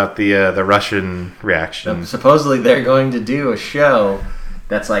talking about the Russian reaction. Supposedly they're going to do a show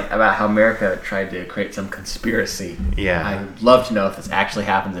that's like about how America tried to create some conspiracy. Yeah. I'd love to know if this actually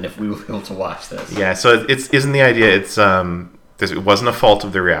happens and if we will be able to watch this. Yeah, so isn't the idea, it wasn't a fault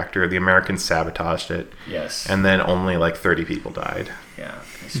of the reactor. The Americans sabotaged it. Yes. And then only like 30 people died. Yeah,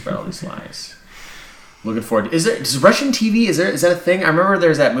 they spread all these lies. Looking forward. Does Russian TV, is that a thing? I remember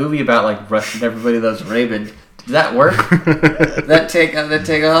there's that movie about like Russian Everybody Loves Raymond. Did that work? Did that take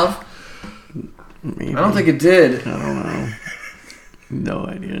off? Maybe. I don't think it did. I don't know. No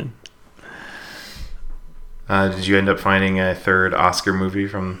idea. Did you end up finding a third Oscar movie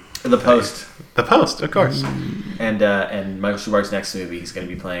from The Post? The Post, of course. And Michael Stuhlbarg's next movie, he's going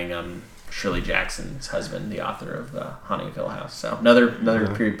to be playing Shirley Jackson's husband, the author of Haunting of Hill House. So another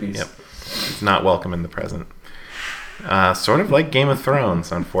period piece. Yep. It's not welcome in the present. Sort of like Game of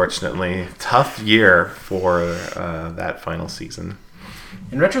Thrones, unfortunately. Tough year for that final season.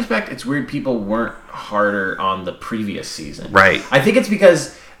 In retrospect, it's weird people weren't harder on the previous season. Right. I think it's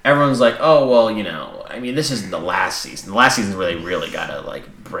because everyone's like, oh, well, I mean, this isn't the last season. The last season is where they really got to,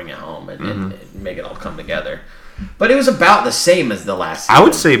 like, bring it home and make it all come together. But it was about the same as the last season. I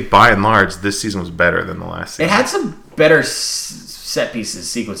would say, by and large, this season was better than the last season. It had some better set pieces,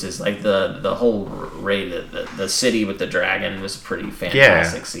 sequences. Like, the whole raid, the city with the dragon was a pretty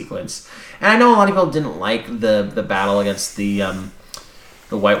fantastic sequence. And I know a lot of people didn't like the battle against the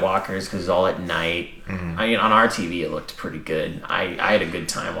White Walkers because it was all at night. I mean, on our TV, it looked pretty good. I had a good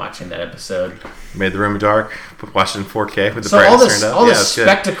time watching that episode. Made the room dark, watched it in 4K with the So brightness turned up. all the It's good.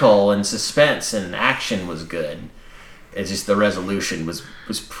 spectacle and suspense and action was good. It's just the resolution was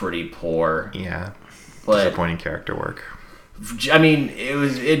pretty poor. Yeah. But Disappointing character work. I mean,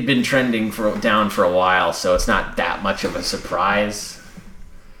 it'd been trending down for a while, so it's not that much of a surprise.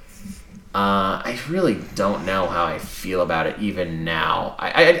 I really don't know how I feel about it even now.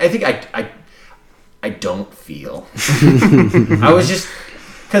 I think I don't feel. I was just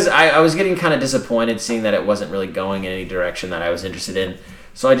because I was getting kind of disappointed seeing that it wasn't really going in any direction that I was interested in.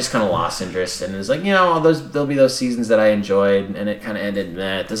 So I just kind of lost interest, and it was like, there'll be those seasons that I enjoyed, and it kind of ended.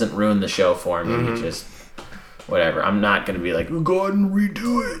 It doesn't ruin the show for me. It just whatever. I'm not going to be like, go ahead and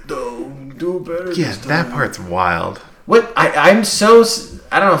redo it though, do it better. Yeah, that part's wild. What I'm so,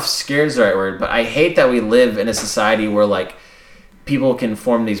 I don't know if scared is the right word, but I hate that we live in a society where like people can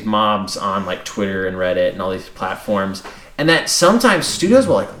form these mobs on like Twitter and Reddit and all these platforms, and that sometimes studios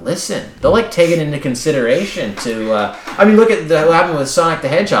will like listen. They'll like take it into consideration to. I mean, look at what happened with Sonic the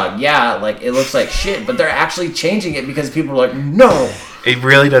Hedgehog. Yeah, like it looks like shit, but they're actually changing it because people are like, no. It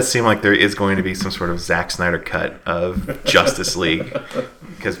really does seem like there is going to be some sort of Zack Snyder cut of Justice League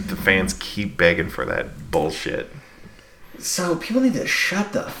because the fans keep begging for that bullshit. So people need to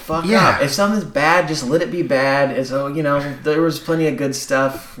shut the fuck Yeah. up. If something's bad, just let it be bad. And so, there was plenty of good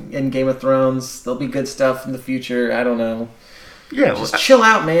stuff in Game of Thrones. There'll be good stuff in the future. I don't know. Yeah, Just chill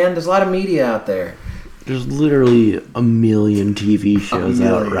out, man. There's a lot of media out there. There's literally a million TV shows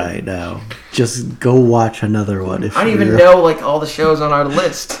out right now. Just go watch another one. If I don't even you're- know like all the shows on our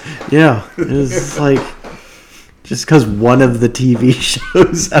list. Yeah, it's like just because one of the TV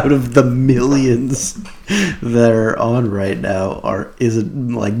shows out of the millions that are on right now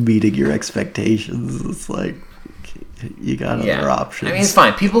isn't like meeting your expectations. It's like you got other options. I mean, it's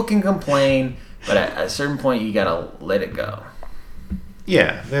fine. People can complain, but at a certain point, you gotta let it go.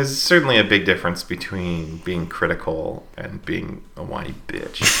 yeah, there's certainly a big difference between being critical and being a whiny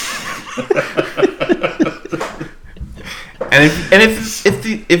bitch. and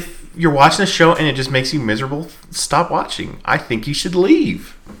if you're watching a show and it just makes you miserable, stop watching. I think you should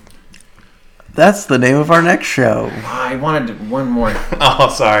leave. That's the name of our next show. I wanted one more. Oh,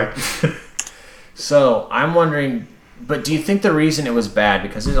 sorry. So I'm wondering, but do you think the reason it was bad,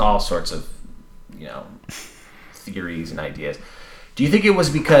 because there's all sorts of, theories and ideas. Do you think it was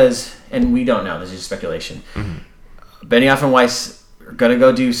because, and we don't know, this is speculation, Benioff and Weiss are going to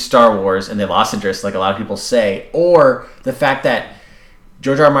go do Star Wars and they lost interest, like a lot of people say, or the fact that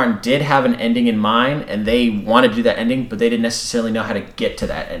George R. R. Martin did have an ending in mind and they wanted to do that ending, but they didn't necessarily know how to get to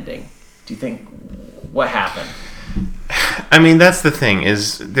that ending? Do you think, what happened? I mean, that's the thing,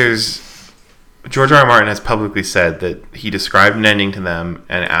 George R. R. Martin has publicly said that he described an ending to them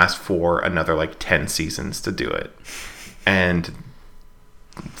and asked for another 10 seasons to do it. And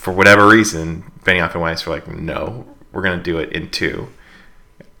for whatever reason, Benioff and Weiss were like, no, we're going to do it in 2.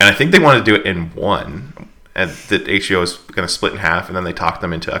 And I think they wanted to do it in 1. and that HBO was going to split in half, and then they talked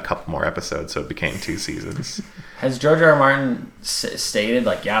them into a couple more episodes, so it became 2 seasons. Has George R. R. Martin stated,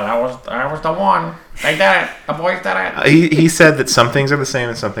 like, yeah, that was the one. They did it. The boys did it. He said that some things are the same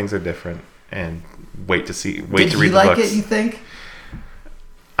and some things are different, and wait to read the books. Did he like it, you think?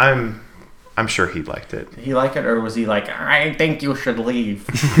 I'm sure he liked it. He liked it, or was he like, I think you should leave?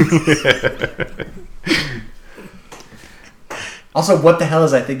 Also, what the hell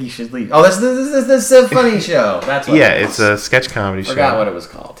is I think you should leave? Oh, this is a funny show. That's what it was. It's a sketch comedy show. Forgot what it was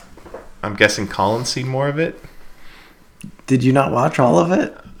called. I'm guessing Colin's seen more of it. Did you not watch all of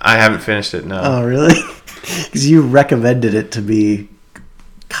it? I haven't finished it, no. Oh, really? Because you recommended it to me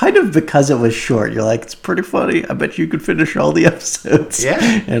kind of because it was short. You're like, it's pretty funny. I bet you could finish all the episodes. Yeah.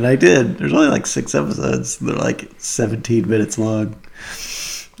 And I did. There's only like 6 episodes. They're like 17 minutes long.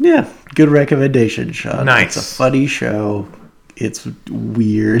 Yeah, good recommendation, Sean. Nice. It's a funny show. It's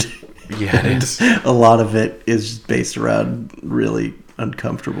weird. Yeah, it is. A lot of it is based around really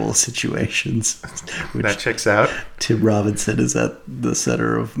uncomfortable situations. Which That checks out. Tim Robinson is at the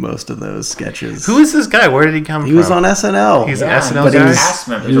center of most of those sketches. Who is this guy? Where did he come from? He was on SNL. He's Yeah, an SNL but he guy? was- Cast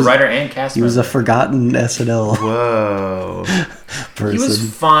member. he He was was- a writer and cast He was a member. forgotten SNL Whoa. person. He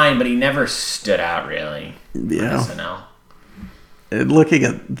was fine, but he never stood out, really. Yeah. On SNL. And looking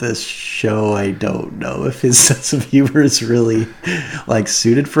at this show, I don't know if his sense of humor is really like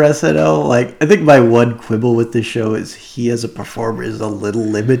suited for SNL. Like, I think my one quibble with this show is he as a performer is a little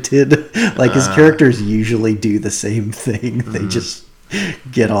limited. Like, his characters usually do the same thing. They just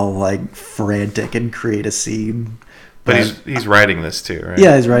get all like frantic and create a scene. But he's writing this too, right?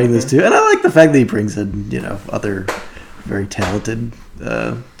 Yeah, he's writing this too, and I like the fact that he brings in other very talented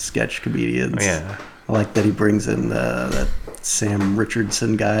sketch comedians. Yeah. I like that he brings in that Sam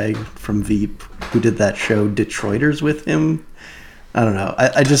Richardson guy from Veep who did that show Detroiters with him. I don't know.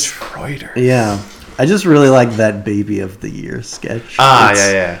 I just Detroiter. yeah, I just really like that Baby of the Year sketch. Ah, It's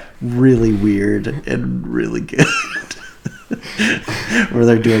yeah. really weird and really good. Where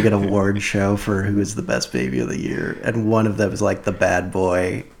they're doing an award show for who is the best baby of the year, and one of them is like the bad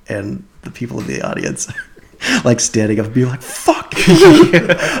boy, and the people in the audience are like standing up and being like, "Fuck you!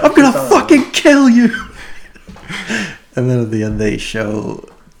 I'm gonna fucking kill you!" And then at the end, they show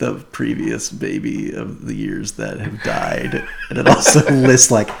the previous baby of the years that have died, and it also lists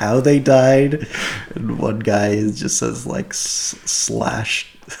like how they died. And one guy just says like slashed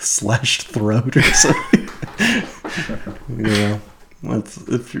throat or something. Yeah,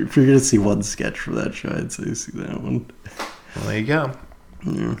 if you're gonna see one sketch from that show, I'd say see that one. Well, there you go.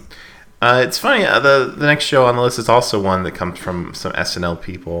 It's funny. The next show on the list is also one that comes from some SNL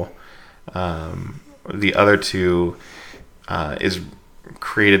people. The other two is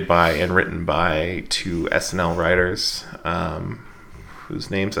created by and written by 2 SNL writers,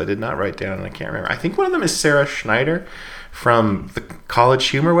 whose names I did not write down and I can't remember. I think one of them is Sarah Schneider from the College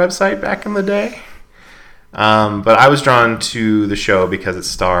Humor website back in the day. But I was drawn to the show because it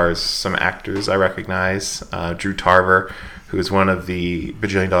stars some actors I recognize. Drew Tarver, who is one of the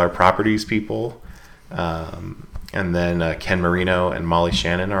Bajillion Dollar Properties people. And then Ken Marino and Molly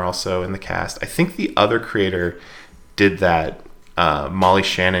Shannon are also in the cast. I think the other creator did that Molly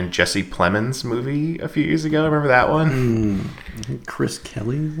Shannon, Jesse Plemons movie a few years ago. Remember that one? Chris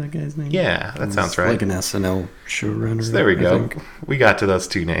Kelly is that guy's name? Yeah, that sounds right. Like an SNL showrunner. So there we I go. think. We got to those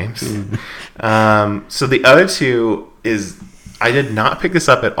 2 names. So the other 2 is, I did not pick this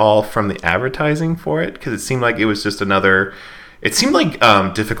up at all from the advertising for it because it seemed like it was just another. It seemed like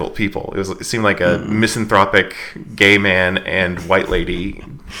difficult people. It seemed like a misanthropic gay man and white lady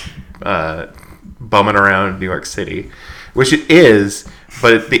bumming around New York City, which it is.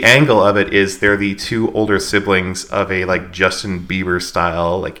 But the angle of it is they're the 2 older siblings of a like Justin Bieber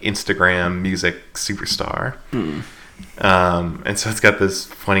style like Instagram music superstar. And so it's got this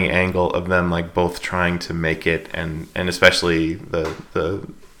funny angle of them like both trying to make it, and especially the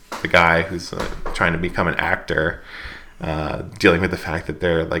guy who's trying to become an actor, dealing with the fact that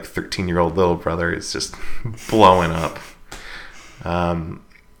their like 13-year-old little brother is just blowing up.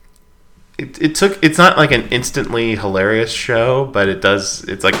 It's not like an instantly hilarious show, but it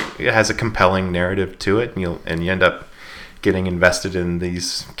has a compelling narrative to it, and you end up getting invested in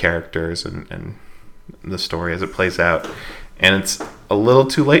these characters and the story as it plays out. And it's a little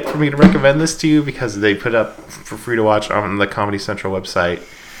too late for me to recommend this to you because they put it up for free to watch on the Comedy Central website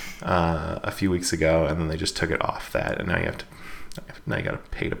a few weeks ago, and then they just took it off that, and now you got to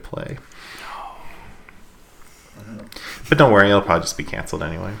pay to play. But don't worry, it'll probably just be canceled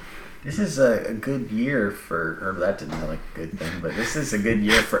anyway. This is a good year or that didn't sound like a good thing, but this is a good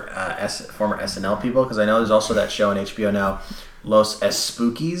year for former SNL people, because I know there's also that show on HBO now, Los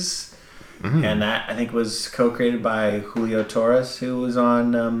Espookies, and that I think was co-created by Julio Torres, who was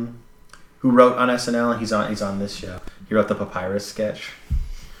on, who wrote on SNL, and he's on this show. He wrote the Papyrus sketch,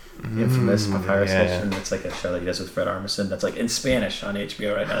 the infamous Papyrus sketch, and it's like a show that he does with Fred Armisen. That's like in Spanish on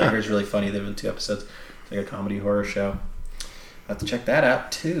HBO right now. I hear it's really funny. They've been 2 episodes. It's like a comedy horror show. I have to check that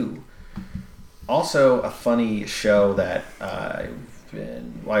out too. Also, a funny show that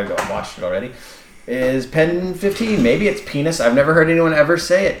I've watched it already is Pen 15. Maybe it's Penis. I've never heard anyone ever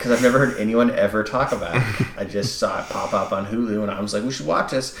say it because I've never heard anyone ever talk about it. I just saw it pop up on Hulu and I was like, we should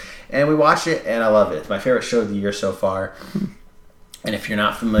watch this. And we watched it and I love it. It's my favorite show of the year so far. And if you're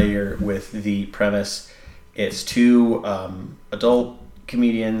not familiar with the premise, it's 2 adult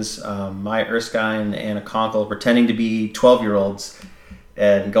comedians, Maya Erskine and Anna Konkle, pretending to be 12-year-olds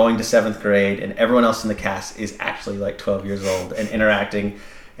and going to 7th grade, and everyone else in the cast is actually like 12 years old and interacting,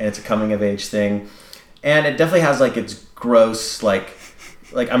 and it's a coming of age thing. And it definitely has like its gross, like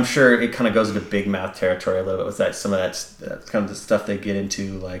I'm sure it kind of goes into big mouth territory a little bit with that, some of that's kind of the stuff they get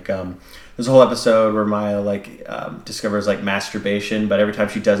into. Like there's a whole episode where Maya discovers like masturbation, but every time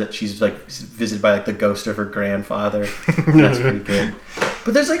she does it, she's like visited by like the ghost of her grandfather. That's pretty good.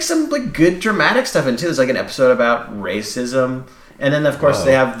 But there's like some like good dramatic stuff in it too. There's like an episode about racism. And then, of course,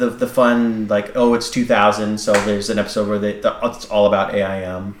 they have the fun, like, oh, it's 2000, so there's an episode where it's all about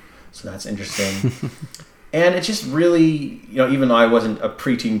AIM, so that's interesting. And it's just really, even though I wasn't a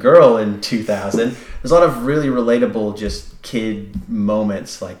preteen girl in 2000, there's a lot of really relatable just kid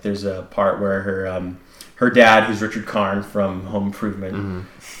moments. Like, there's a part where her dad, who's Richard Karn from Home Improvement,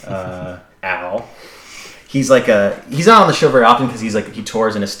 Al, he's not on the show very often because he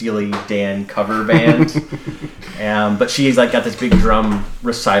tours in a Steely Dan cover band. But she's like got this big drum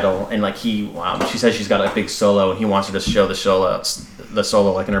recital, and like she says she's got a big solo, and he wants her to show the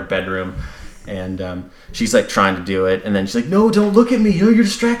solo like in her bedroom, and she's like trying to do it, and then she's like, no, don't look at me, you're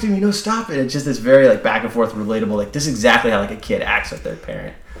distracting me, no, stop it. It's just this very like back and forth relatable, like this is exactly how like a kid acts with their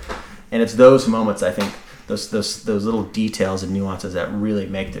parent, and it's those moments, I think, those little details and nuances that really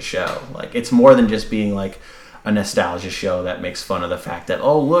make the show. Like it's more than just being like a nostalgia show that makes fun of the fact that,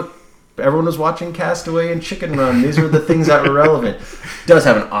 oh look, everyone was watching Castaway and Chicken Run. These were the things that were relevant. It does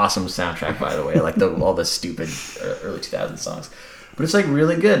have an awesome soundtrack, by the way. I like all the stupid early 2000s songs. But it's like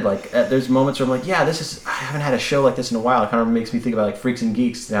really good. Like there's moments where I'm like, yeah, I haven't had a show like this in a while. It kind of makes me think about like Freaks and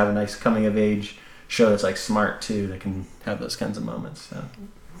Geeks to have a nice coming of age show that's like smart too, that can have those kinds of moments. So.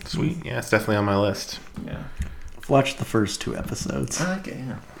 Sweet. Yeah, it's definitely on my list. Yeah. I've watched the first 2 episodes. I like it,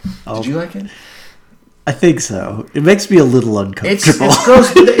 yeah. Did you like it? I think so. It makes me a little uncomfortable. It's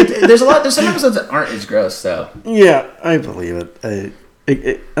gross. There's some episodes that aren't as gross, though. Yeah, I believe it. I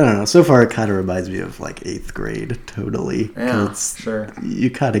don't know. So far, it kind of reminds me of like 8th grade. Totally. Yeah, sure. You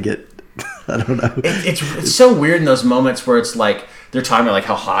kind of get. I don't know. It's so weird in those moments where it's like they're talking about like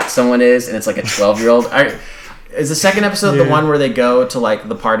how hot someone is, and it's like a 12-year-old. Is the second episode the one where they go to like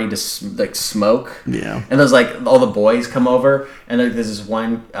the party to like smoke? Yeah. And there's like all the boys come over, and there's this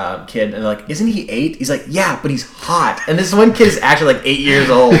one kid, and they're like, "Isn't he 8?" He's like, "Yeah, but he's hot." And this one kid is actually like 8 years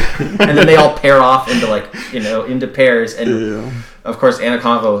old, and then they all pair off into like into pairs, and of course Anna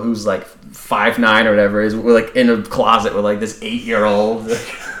Konkle, who's like 5'9" or whatever, is like in a closet with like this 8-year-old.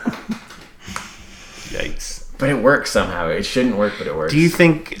 Yikes. But it works somehow. It shouldn't work, but it works. Do you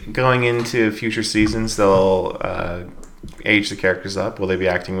think going into future seasons they'll age the characters up? Will they be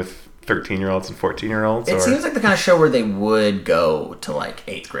acting with 13-year-olds and 14-year-olds? It seems like the kind of show where they would go to like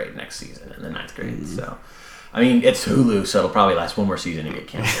 8th grade next season and then 9th grade. So, I mean, it's Hulu, so it'll probably last one more season and get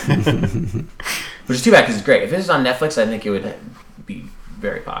canceled. Which is too bad because it's great. If it was on Netflix, I think it would be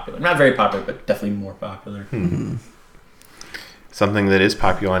very popular. Not very popular, but definitely more popular. Mm-hmm. Something that is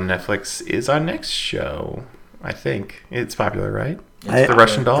popular on Netflix is our next show. I think it's popular, right? It's the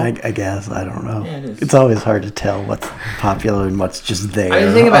Russian Doll. I guess I don't know. Yeah, it is. It's always hard to tell what's popular and what's just there.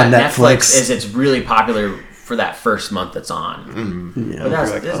 The thing about on Netflix is it's really popular for that first month it's on. Mm-hmm. Yeah. But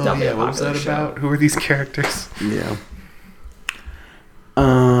that's like, definitely a what was popular that show. about? Who are these characters? Yeah.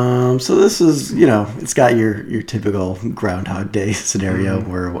 So this is, it's got your typical Groundhog Day scenario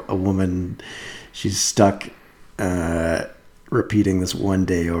where a woman, she's stuck repeating this one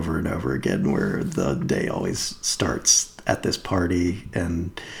day over and over again, where the day always starts at this party,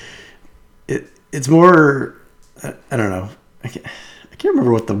 and it's more, I don't know, I can't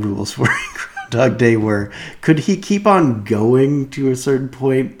remember what the rules were in Groundhog Day were. Could he keep on going to a certain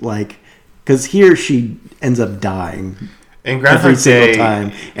point, like, because he or she ends up dying In Groundhog every single Day,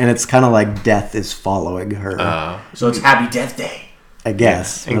 time, and it's kind of like death is following her. So it's Happy Death Day. I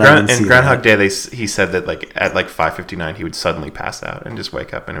guess. In but I didn't see Groundhog that. Day, he said that like at like 5:59 he would suddenly pass out and just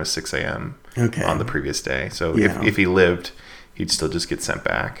wake up, and it was 6 a.m. Okay. on the previous day. So Yeah. if he lived, he'd still just get sent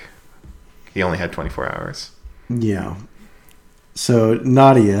back. he only had 24 hours. Yeah. So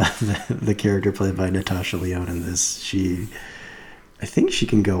Nadia, the character played by Natasha Lyonne in this, I think she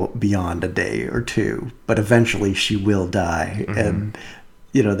can go beyond a day or two, but eventually she will die. Mm-hmm. And,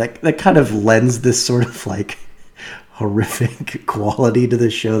 that kind of lends this sort of like horrific quality to the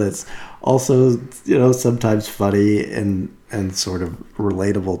show that's also, sometimes funny and sort of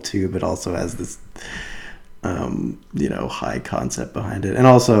relatable too, but also has this, high concept behind it. And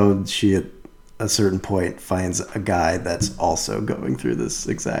also she at a certain point finds a guy that's also going through this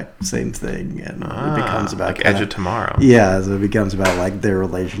exact same thing, and it becomes about like Edge of Tomorrow. Yeah, so it becomes about like their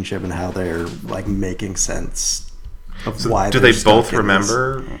relationship and how they're like making sense of why. Do they both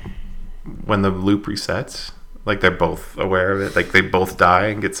remember when the loop resets? Like they're both aware of it. Like they both die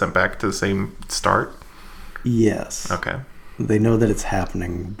and get sent back to the same start. Yes. Okay. They know that it's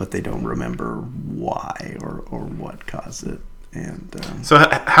happening, but they don't remember why or what caused it. And so,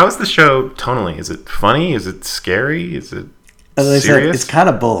 how is the show tonally? Is it funny? Is it scary? Is it as I serious? said, it's kind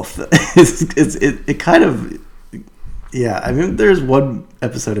of both. It kind of, yeah. I mean, there's one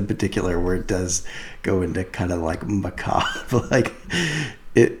episode in particular where it does go into kind of like macabre, like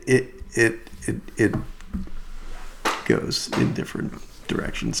it goes in different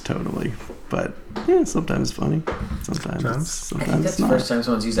directions totally, but yeah, sometimes funny, sometimes I think that's the first time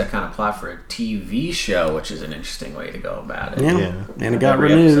someone's used that kind of plot for a TV show, which is an interesting way to go about it. Yeah. And it got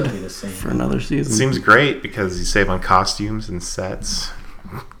renewed for another season. It seems great because you save on costumes and sets.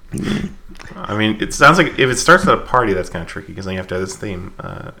 I mean, it sounds like if it starts at a party, that's kind of tricky because then you have to have this theme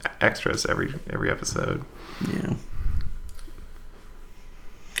extras every episode. Yeah,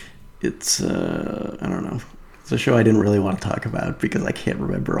 it's I don't know. It's a show I didn't really want to talk about because I can't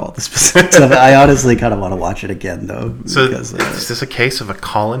remember all the specifics of it. I honestly kind of want to watch it again, though. So is this a case of a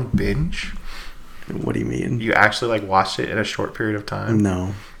Colin binge? What do you mean? You actually like watched it in a short period of time?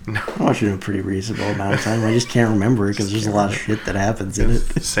 No. I watched it in a pretty reasonable amount of time. I just can't remember it because there's a lot of shit that happens in it.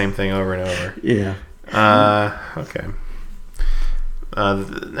 Same thing over and over. Yeah. Okay.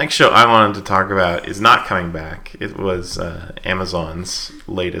 The next show I wanted to talk about is not coming back. It was Amazon's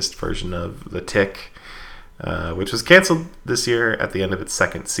latest version of The Tick. Which was canceled this year at the end of its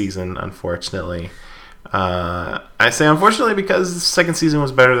second season, unfortunately. I say unfortunately because the second season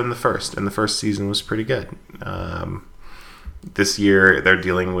was better than the first, and the first season was pretty good. This year, they're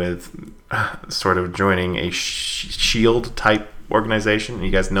dealing with sort of joining a S.H.I.E.L.D. type organization.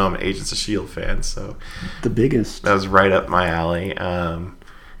 You guys know I'm an Agents of S.H.I.E.L.D. fan, so... The biggest. That was right up my alley.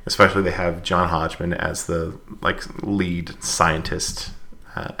 Especially they have John Hodgman as the lead scientist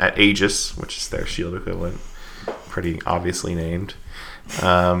at Aegis, which is their S.H.I.E.L.D. equivalent. Pretty obviously named,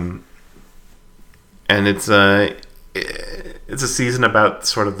 and it's a season about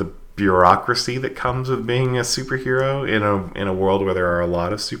sort of the bureaucracy that comes with being a superhero in a world where there are a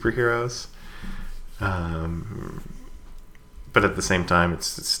lot of superheroes, but at the same time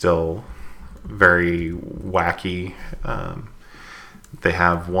it's still very wacky. They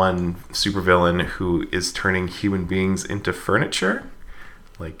have one supervillain who is turning human beings into furniture.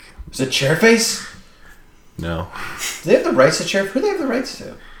 Is it Chairface? No. Do they have the rights to Chairface? Who do they have the rights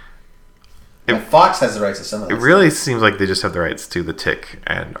to? Fox has the rights to some of it. It really seems like they just have the rights to The Tick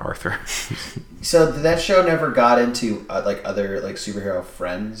and Arthur. So that show never got into other superhero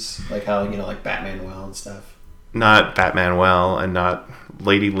friends, like how like Batman Well and stuff. Not Batman Well and not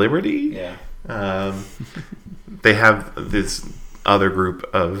Lady Liberty. Yeah. They have this other group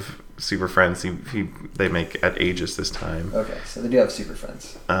of super friends they make at Aegis this time. Okay, so they do have super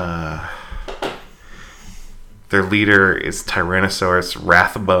friends. Their leader is Tyrannosaurus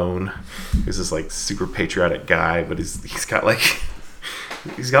Wrathbone, who's this super patriotic guy, but he's got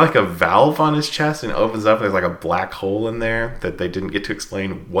a valve on his chest and it opens up. There's a black hole in there that they didn't get to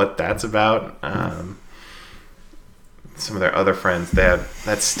explain what that's about. Some of their other friends, they had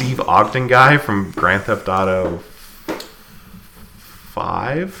that Steve Ogden guy from Grand Theft Auto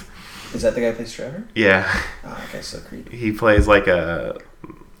 5. Is that the guy who plays Trevor? Yeah. Oh, okay, so creepy. He plays a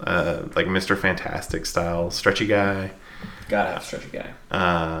Mr. Fantastic style stretchy guy. Gotta have a stretchy guy.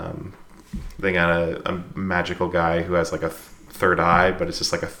 They got a magical guy who has a third eye, but it's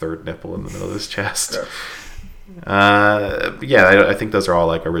just a third nipple in the middle of his chest. I think those are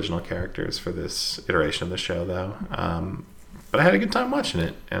all original characters for this iteration of the show, though. But I had a good time watching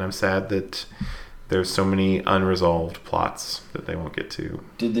it, and I'm sad that there's so many unresolved plots that they won't get to.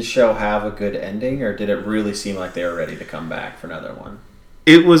 Did the show have a good ending, or did it really seem like they were ready to come back for another one?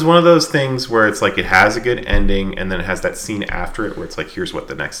 It was one of those things where it's it has a good ending, and then it has that scene after it where it's here's what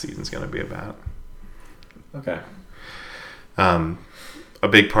the next season's going to be about. Okay. A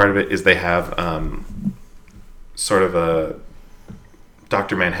big part of it is they have sort of a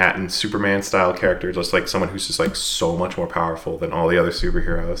Dr. Manhattan, Superman style character, just like someone who's just like so much more powerful than all the other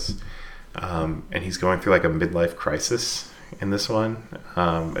superheroes. And he's going through like a midlife crisis in this one,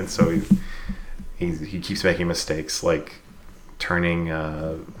 and so he keeps making mistakes, like turning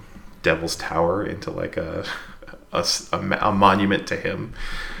Devil's Tower into like a monument to him,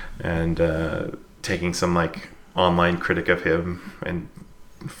 and taking some like online critic of him and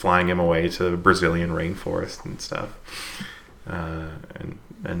flying him away to the Brazilian rainforest and stuff.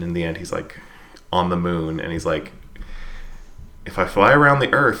 And in the end, he's like on the moon, and he's like, if I fly around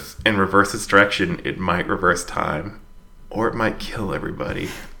the Earth and reverse its direction, it might reverse time, or it might kill everybody.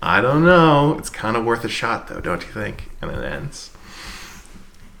 I don't know. It's kind of worth a shot, though, don't you think? And it ends.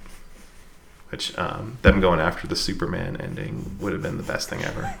 Which, them going after the Superman ending would have been the best thing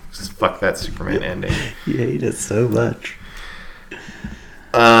ever. Just fuck that Superman ending. You hate it so much.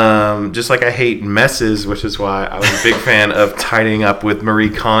 Just like I hate messes, which is why I was a big fan of Tidying Up with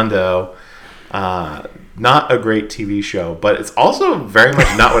Marie Kondo. Not a great TV show, but it's also very much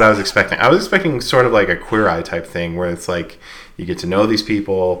not what I was expecting. I was expecting sort of like a Queer Eye type thing, where it's like you get to know these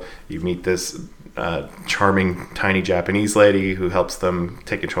people, you meet this charming tiny Japanese lady who helps them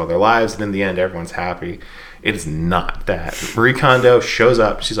take control of their lives, and in the end everyone's happy. It is not that. Marie Kondo shows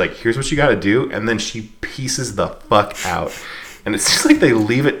up, she's like, here's what you gotta do, and then she pieces the fuck out. And it's just like they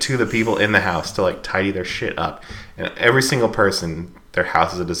leave it to the people in the house to like tidy their shit up. And every single person, their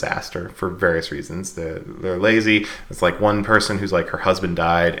house is a disaster for various reasons. They're lazy. It's like one person who's like, her husband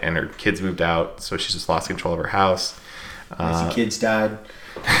died and her kids moved out, so she's just lost control of her house. The kids died.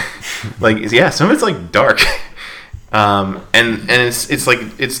 Like, yeah, some of it's like dark. And it's like,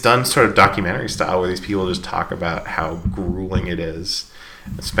 it's done sort of documentary style, where these people just talk about how grueling it is,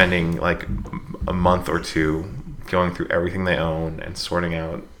 spending like a month or two going through everything they own and sorting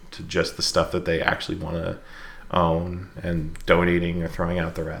out to just the stuff that they actually want to own, and donating or throwing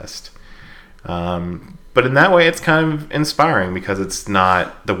out the rest. But in that way, it's kind of inspiring, because it's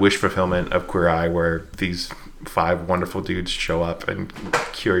not the wish fulfillment of Queer Eye, where these 5 wonderful dudes show up and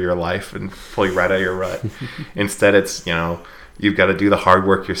cure your life and pull you right out of your rut. Instead, it's, you know, you've got to do the hard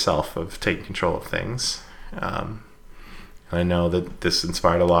work yourself of taking control of things. I know that this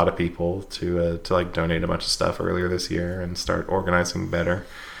inspired a lot of people to like donate a bunch of stuff earlier this year and start organizing better.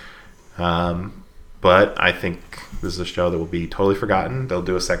 But I think this is a show that will be totally forgotten. They'll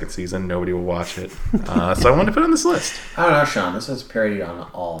do a second season. Nobody will watch it. So I wanted to put it on this list. I don't know, Sean. This was parodied on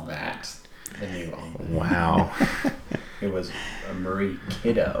All That. The new All That. Wow. It was Marie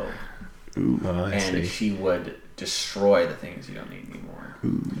Kiddo. Ooh, I see. She would destroy the things you don't need anymore.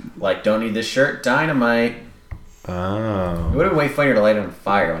 Ooh. Like, don't need this shirt? Dynamite. Oh. It would have been way funnier to light it on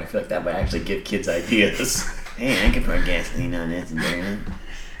fire, when I feel like that might actually give kids ideas. Hey, I can put gasoline on this and burn it.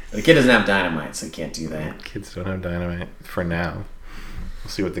 But the kid doesn't have dynamite, so he can't do that. Kids don't have dynamite for now. We'll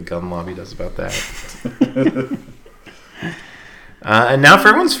see what the gun lobby does about that. And now for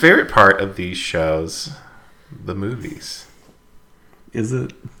everyone's favorite part of these shows, the movies. Is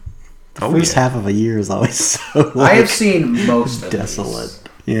it? The first half of a year is always so I have seen most of desolate.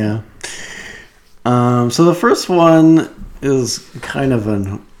 These. Yeah. So the first one is kind of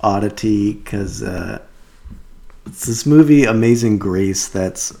an oddity, because it's this movie, Amazing Grace,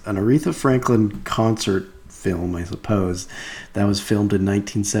 that's an Aretha Franklin concert film, I suppose, that was filmed in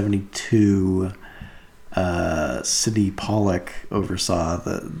 1972. Sidney Pollack oversaw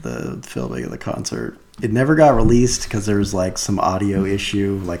the filming of the concert. It never got released because there was like some audio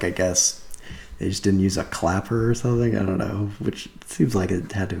issue, like I guess they just didn't use a clapper or something, I don't know, which seems like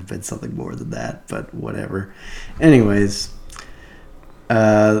it had to have been something more than that, but whatever. Anyways,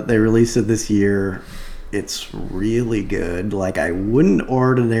 they released it this year. It's really good. Like, I wouldn't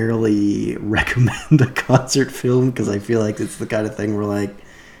ordinarily recommend a concert film, because I feel like it's the kind of thing where, like,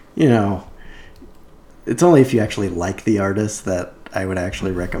 you know, it's only if you actually like the artist that I would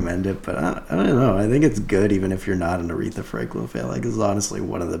actually recommend it. But I don't know. I think it's good even if you're not an Aretha Franklin fan. Like, it's honestly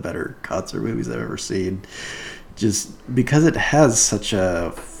one of the better concert movies I've ever seen. Just because it has such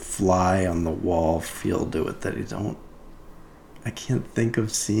a fly-on-the-wall feel to it that I can't think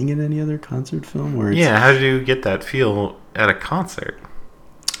of seeing it in any other concert film where it's... Yeah, how did you get that feel at a concert?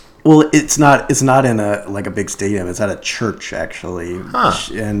 Well, it's not in a big stadium. It's at a church, actually. Huh.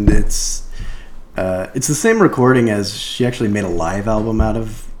 And it's the same recording as she actually made a live album out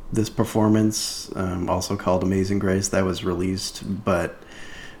of this performance, also called Amazing Grace, that was released. But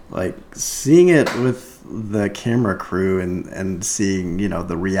like seeing it with the camera crew and seeing, you know,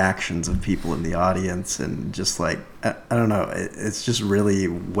 the reactions of people in the audience, and just like I don't know, it's just really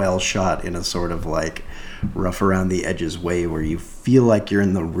well shot in a sort of like rough around the edges way where you feel like you're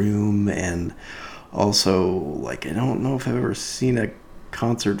in the room. And also, like, I don't know if I've ever seen a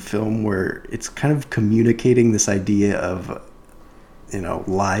concert film where it's kind of communicating this idea of,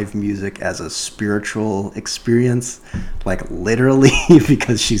 live music as a spiritual experience, like literally,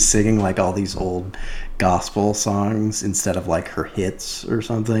 because she's singing like all these old gospel songs instead of like her hits or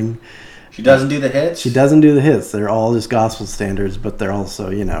something. She doesn't do the hits? She doesn't do the hits. They're all just gospel standards, but they're also,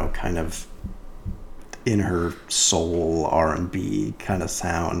 kind of in her soul R&B kind of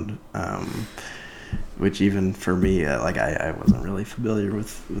sound, which even for me, I wasn't really familiar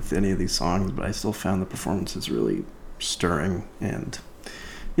with any of these songs, but I still found the performances really stirring. And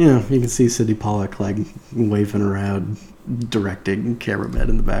you can see Sidney Pollack like waving around, directing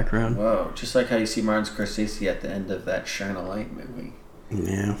cameramen in the background. Whoa, just like how you see Martin Scorsese at the end of that Shine a Light movie.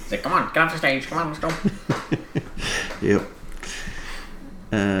 Yeah. He's like, come on, get off the stage, come on, let's go. Yep.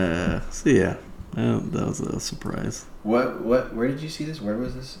 So yeah, that was a surprise. Where did you see this? Where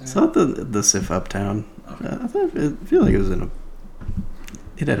was this? It's not the SIF Uptown. Okay. I feel like it was it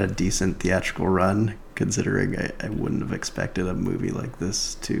had a decent theatrical run, considering I wouldn't have expected a movie like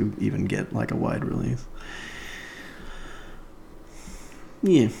this to even get like a wide release.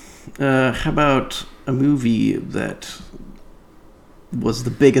 Yeah. How about a movie that was the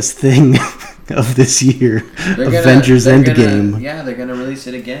biggest thing of this year? Avengers Endgame. They're going to release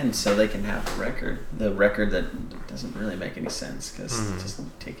it again so they can have the record that doesn't really make any sense because it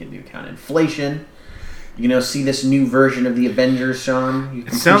doesn't take into account inflation. You see this new version of the Avengers, Sean?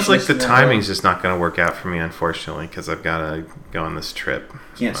 It sounds like the timing's just not going to work out for me, unfortunately, because I've got to go on this trip.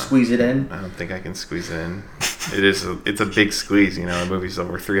 Can't squeeze it in? I don't think I can squeeze it in. It's a big squeeze, The movie's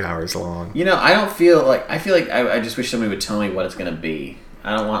over 3 hours long. I feel like I just wish somebody would tell me what it's going to be.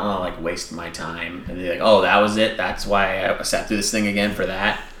 I don't want to, waste my time and be like, oh, that was it? That's why I sat through this thing again for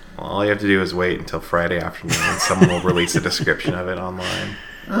that? Well, all you have to do is wait until Friday afternoon and someone will release a description of it online.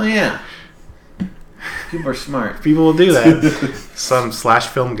 Oh, yeah. People are smart. People will do that. Some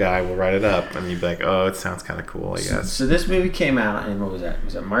 /film guy will write it up, and you'd be like, "Oh, it sounds kind of cool, I guess." So this movie came out in, what was that?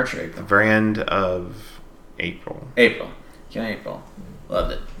 Was it March or April? The very end of April. April.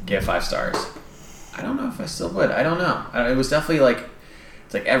 Loved it. Gave it 5 stars. I don't know if I still would. I don't know. It was definitely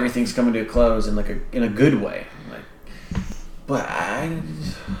it's like everything's coming to a close in in a good way. But I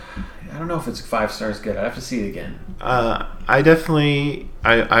don't know if it's 5 stars good. I'd have to see it again. I definitely.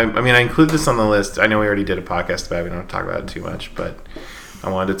 I mean, I include this on the list. I know we already did a podcast about it. We don't have to talk about it too much, but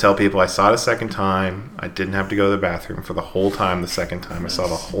I wanted to tell people I saw it a second time. I didn't have to go to the bathroom for the whole time. The second time, I saw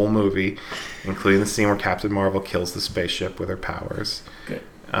the whole movie, including the scene where Captain Marvel kills the spaceship with her powers. Good.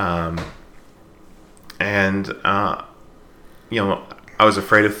 I was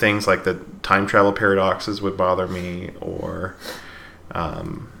afraid of things like the time travel paradoxes would bother me, or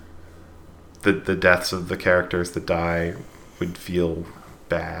the deaths of the characters that die would feel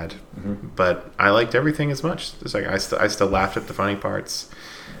bad. Mm-hmm. But I liked everything as much. It's like I still laughed at the funny parts.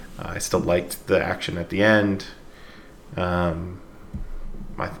 I still liked the action at the end. I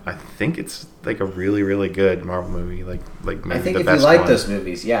think it's a really, really good Marvel movie. Like maybe I think the if best you like one. those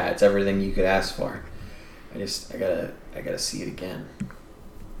movies, yeah, it's everything you could ask for. I gotta see it again.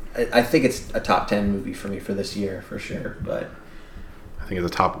 I think it's a top 10 movie for me for this year for sure. But I think it's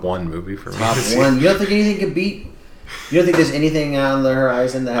a top 1 movie for me. Top 1. You don't think anything could beat? You don't think there's anything on the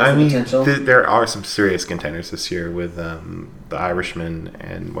horizon that has potential? There are some serious contenders this year with The Irishman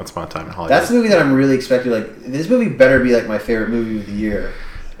and Once Upon a Time in Hollywood. That's the movie that I'm really expecting. This movie better be my favorite movie of the year,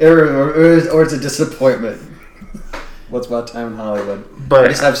 or it's a disappointment. Once Upon a Time in Hollywood. But I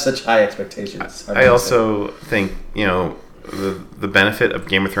just have such high expectations. I also think the benefit of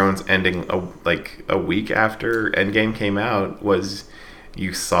Game of Thrones ending a week after Endgame came out was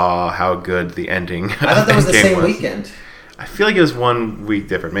you saw how good the ending. I thought that was the same weekend. I feel like it was 1 week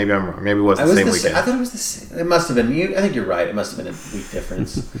different. Maybe I'm wrong. Maybe it was the same weekend. I thought it was the same. It must have been. I think you're right. It must have been a week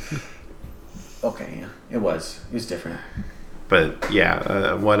difference. Okay, yeah, it was. It was different. But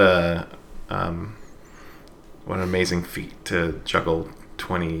yeah, what an amazing feat to juggle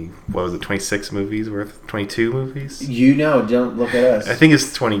 26 movies worth, 22 movies? Don't look at us. I think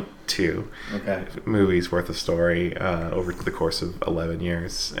it's 22 movies worth of story over the course of 11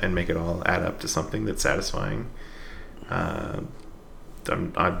 years and make it all add up to something that's satisfying. I'm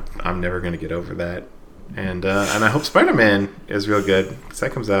never going to get over that. And I hope Spider-Man is real good because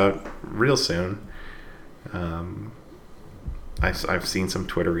that comes out real soon. I've seen some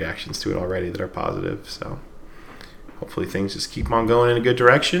Twitter reactions to it already that are positive, so hopefully things just keep on going in a good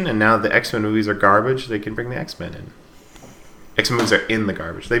direction. And now the X-Men movies are garbage, they can bring the X-Men in. X-Men movies are in the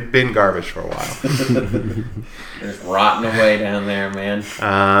garbage. They've been garbage for a while. They're just rotting away down there, man.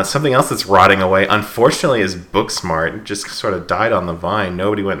 Something else that's rotting away, unfortunately, is Booksmart. It just sort of died on the vine.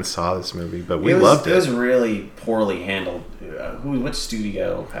 Nobody went and saw this movie, but we loved it. It was really poorly handled. which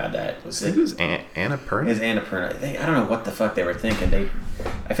studio had that? Was I think it was Annapurna. It was Annapurna. I don't know what the fuck they were thinking.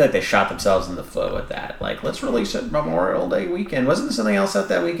 I feel like they shot themselves in the foot with that. Like, let's release it Memorial Day weekend. Wasn't there something else out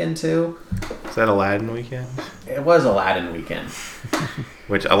that weekend too? Was that Aladdin weekend? It was Aladdin weekend.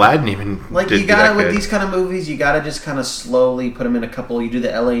 Which Aladdin even like did you gotta with good. these kind of movies, you gotta just kind of slowly put them in a couple. You do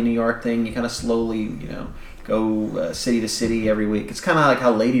the L.A. New York thing. You kind of slowly, go city to city every week. It's kind of like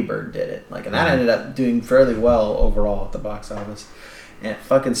how Lady Bird did it. Like, and that ended up doing fairly well overall at the box office. And it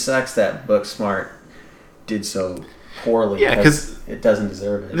fucking sucks that Booksmart did so poorly. Yeah, because it doesn't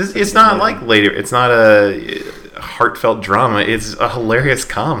deserve it. It's not like Lady. It's not a heartfelt drama. It's a hilarious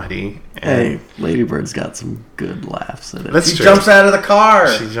comedy. Hey, Lady Bird's got some good laughs in it. That's She true. jumps out of the car.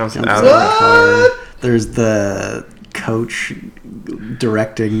 She jumps Jumps out out of of the car. There's the coach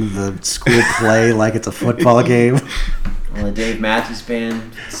directing the school play like it's a football game. Well, the Dave Matthews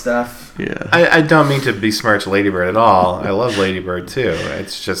Band stuff. Yeah. I don't mean to besmirch Lady Bird at all. I love Lady Bird too.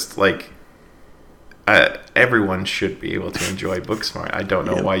 It's just like everyone should be able to enjoy Booksmart. I don't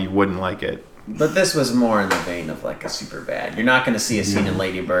know why you wouldn't like it. But this was more in the vein of like a super bad. You're not going to see a scene in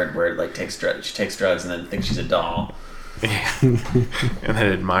Lady Bird where it she takes drugs and then thinks she's a doll. And then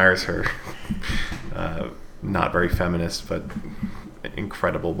admires her not very feminist but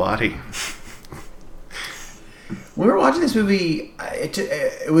incredible body. When we were watching this movie,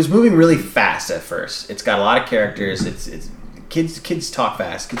 it was moving really fast at first. It's got a lot of characters. It's kids talk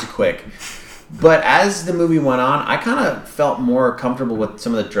fast. Kids are quick. But as the movie went on, I kind of felt more comfortable with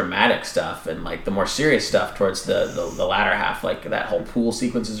some of the dramatic stuff and like the more serious stuff towards the latter half. Like that whole pool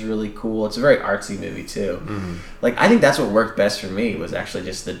sequence is really cool. It's a very artsy movie too. Mm-hmm. Like I think that's what worked best for me was actually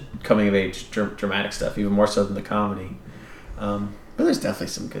just the coming of age dramatic stuff, even more so than the comedy. But there's definitely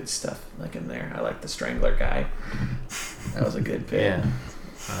some good stuff like in there. I like the Strangler guy. That was a good bit. Yeah,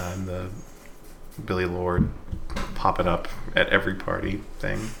 and the Billy Lord popping up at every party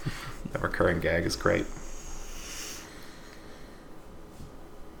thing. That recurring gag is great.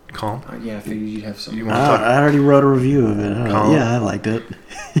 Colin? Yeah, I figured you'd have some. You want to talk? I already wrote a review of it. Colin? Yeah, I liked it.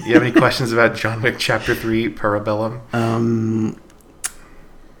 You have any questions about John Wick Chapter 3, Parabellum?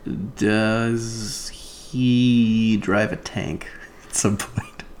 Does he drive a tank at some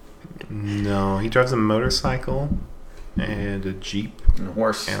point? No, he drives a motorcycle and a jeep And a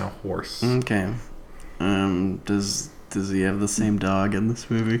horse. and a horse. Okay. Does he have the same dog in this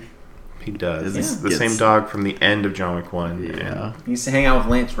movie? He does. Yeah. It's the same dog from the end of John Wick 1. Yeah. He used to hang out with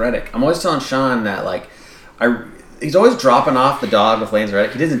Lance Reddick. I'm always telling Sean that, like, he's always dropping off the dog with Lance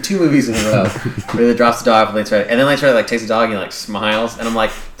Reddick. He did it in 2 movies in a row where he drops the dog with Lance Reddick. And then Lance Reddick, like, takes the dog and, like, smiles. And I'm like,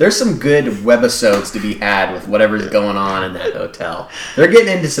 there's some good webisodes to be had with whatever's going on in that hotel. They're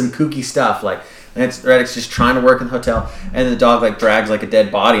getting into some kooky stuff. Like, Lance Reddick's just trying to work in the hotel. And the dog, like, drags, like, a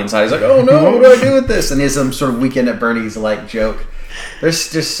dead body inside. He's like, oh, no, what do I do with this? And he has some sort of Weekend at Bernie's, like, joke.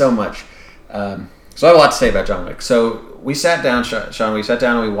 There's just so much. So I have a lot to say about John Wick. So we sat down, Sean,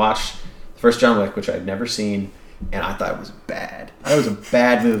 and we watched the first John Wick, which I'd never seen, and I thought it was bad. It was a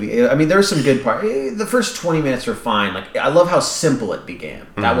bad movie. I mean, there were some good parts. The first 20 minutes were fine. Like, I love how simple it began.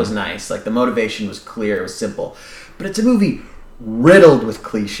 That was nice. Like, the motivation was clear. It was simple. But it's a movie riddled with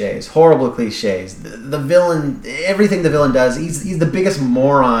cliches, horrible cliches. The villain, everything the villain does, he's the biggest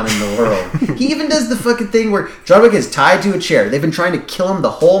moron in the world. He even does the fucking thing where John Wick is tied to a chair. They've been trying to kill him the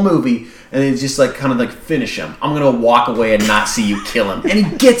whole movie, and it's just like kind of like finish him. I'm gonna walk away and not see you kill him. And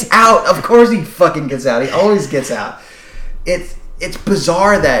he gets out. Of course he fucking gets out. He always gets out. It's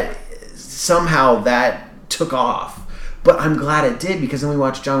bizarre that somehow that took off. But I'm glad it did, because then we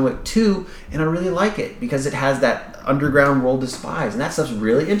watched John Wick 2, and I really like it, because it has that underground world of spies, and that stuff's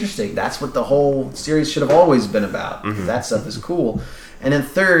really interesting. That's what the whole series should have always been about. Mm-hmm. That stuff is cool. And then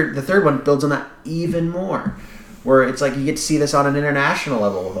the third one builds on that even more, where it's like you get to see this on an international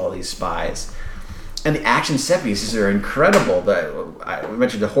level with all these spies. And the action set pieces are incredible. We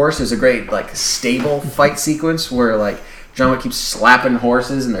mentioned the horse. There's a great like stable fight sequence where like John Wick keeps slapping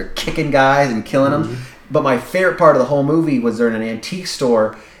horses and they're kicking guys and killing them. But my favorite part of the whole movie was they're in an antique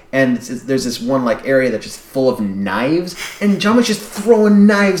store, and there's this one like area that's just full of knives, and John Wick's just throwing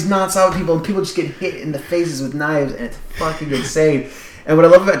knives nonstop at people, and people just get hit in the faces with knives, and it's fucking insane. And what I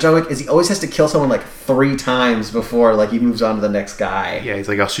love about John Wick is he always has to kill someone like 3 times before like he moves on to the next guy. Yeah, he's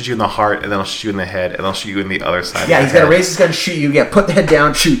like, I'll shoot you in the heart, and then I'll shoot you in the head, and then I'll shoot you in the other side. Yeah, he's got to raise his gun, shoot you. Yeah, put the head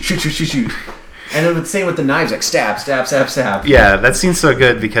down, shoot. And then the same with the knives, like stab. Yeah, that scene's so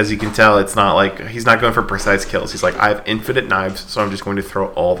good because you can tell it's not like he's not going for precise kills. He's like, I have infinite knives, so I'm just going to throw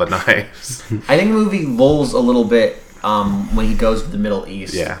all the knives. I think the movie lulls a little bit when he goes to the Middle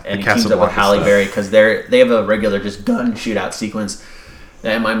East. Yeah, and he teams up with Halle Berry because they have a regular just gun shootout sequence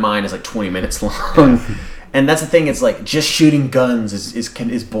that in my mind is like 20 minutes long. And that's the thing. It's like just shooting guns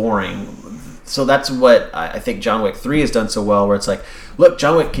is boring. So that's what I think John Wick 3 has done so well, where it's like, look,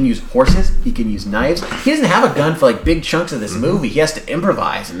 John Wick can use horses, he can use knives. He doesn't have a gun for like big chunks of this movie. He has to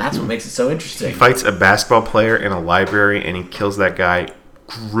improvise, and that's what makes it so interesting. He fights a basketball player in a library, and he kills that guy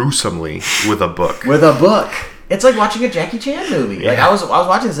gruesomely with a book. With a book. It's like watching a Jackie Chan movie. Yeah. Like I was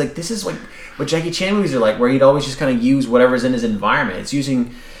watching this, like this is like what Jackie Chan movies are like, where he'd always just kind of use whatever's in his environment. It's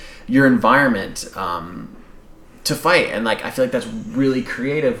using your environment to fight, and like I feel like that's a really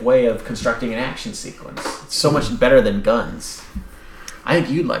creative way of constructing an action sequence. It's so much better than guns. I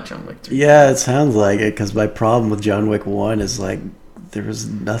think you'd like John Wick 3. Yeah, it sounds like it, because my problem with John Wick 1 is like there was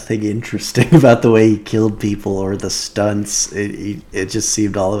nothing interesting about the way he killed people or the stunts. It just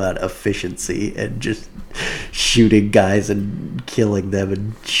seemed all about efficiency and just shooting guys and killing them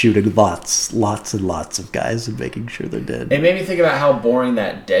and shooting lots and lots of guys and making sure they're dead. It made me think about how boring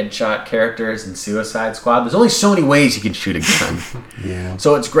that Deadshot character is in Suicide Squad. There's only so many ways you can shoot a gun. Yeah.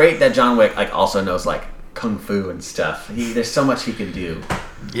 So it's great that John Wick like also knows like kung fu and stuff. There's so much he can do.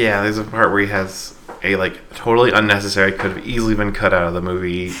 Yeah, there's a part where he has a like totally unnecessary, could have easily been cut out of the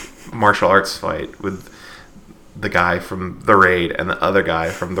movie, martial arts fight with the guy from The Raid and the other guy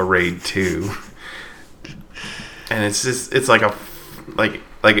from The Raid 2. And it's like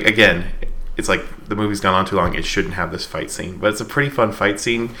again, it's like the movie's gone on too long. It shouldn't have this fight scene, but it's a pretty fun fight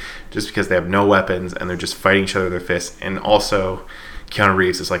scene just because they have no weapons and they're just fighting each other with their fists. And also, Keanu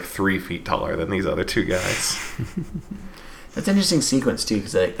Reeves is like 3 feet taller than these other two guys. That's an interesting sequence too,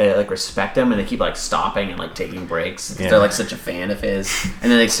 because they like respect him and they keep like stopping and like taking breaks. Yeah. They're like such a fan of his,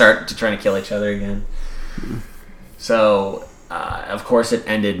 and then they start to trying to kill each other again. So. Of course, it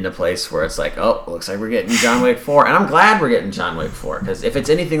ended in a place where it's like, oh, looks like we're getting John Wick 4. And I'm glad we're getting John Wick 4, because if it's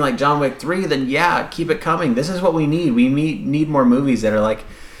anything like John Wick 3, then yeah, keep it coming. This is what we need. We need more movies that are like,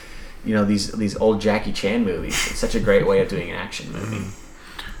 you know, these old Jackie Chan movies. It's such a great way of doing an action movie.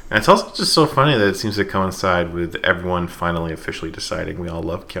 And it's also just so funny that it seems to coincide with everyone finally officially deciding we all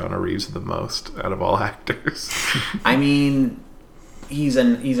love Keanu Reeves the most out of all actors. I mean... He's a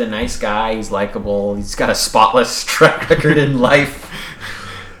nice guy. He's likable. He's got a spotless track record in life.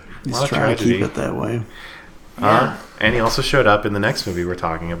 He's lot of trying to tragedy. keep it that way. Yeah. And he also showed up in the next movie we're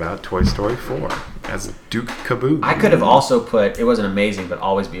talking about, Toy Story 4, as Duke Caboose. I could have also put It Wasn't Amazing, but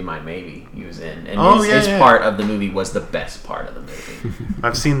Always Be My Maybe he was in. And his yeah. part of the movie was the best part of the movie.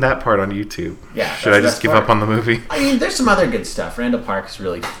 I've seen that part on YouTube. Yeah, Should that's I the just best give part. up on the movie? I mean, there's some other good stuff. Randall Park is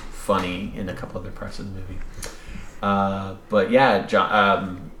really funny in a couple other parts of the movie. But yeah,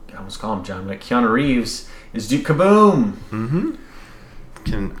 I almost call him John Wick. Keanu Reeves is Duke Kaboom.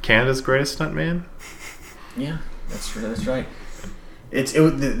 Mm-hmm. Canada's greatest stuntman? Yeah, that's right.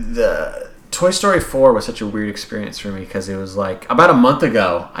 The Toy Story 4 was such a weird experience for me, because it was like about a month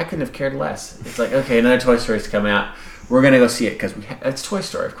ago. I couldn't have cared less. It's like, okay, another Toy Story's come out. We're gonna go see it because it's Toy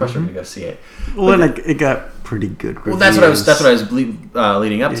Story. Of course, we're gonna go see it. Well, and it got pretty good reviews. Well, that's what I was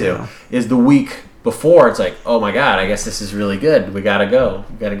leading up to. Yeah. Is the week before, it's like, oh my god, I guess this is really good. We gotta go.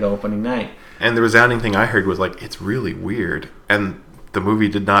 We gotta go opening night. And the resounding thing I heard was like, it's really weird. And the movie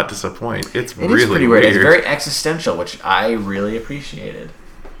did not disappoint. It really is pretty weird. weird. It's very existential, which I really appreciated.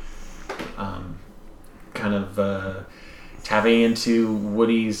 Kind of tapping into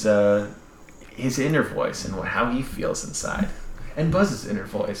Woody's his inner voice and how he feels inside, and Buzz's inner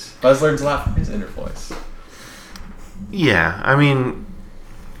voice. Buzz learns a lot from his inner voice. Yeah, I mean,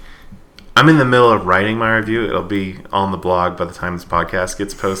 I'm in the middle of writing my review. It'll be on the blog by the time this podcast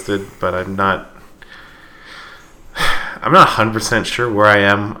gets posted, but I'm not 100% sure where I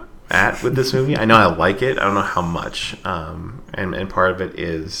am at with this movie. I know I like it. I don't know how much. And part of it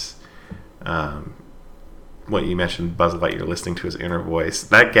is what you mentioned, Buzz Lightyear listening to his inner voice.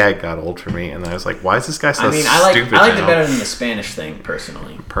 That gag got old for me, and I was like, why is this guy so stupid I liked now? it better than the Spanish thing,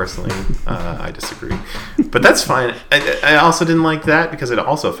 personally. I disagree. But that's fine. I also didn't like that because it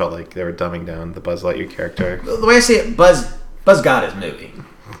also felt like they were dumbing down the Buzz Lightyear character. The way I see it, Buzz got his movie.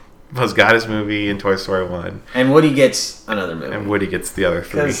 Buzz got his movie in Toy Story 1. And Woody gets another movie. And Woody gets the other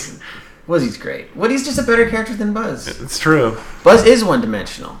 3. Because Woody's great. Woody's just a better character than Buzz. It's true. Buzz is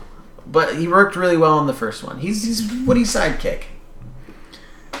one-dimensional. But he worked really well in the first one. He's Woody's sidekick.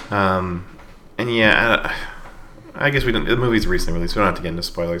 And yeah, I guess we don't. The movie's recently released. We don't have to get into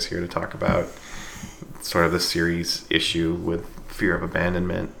spoilers here to talk about sort of the series issue with fear of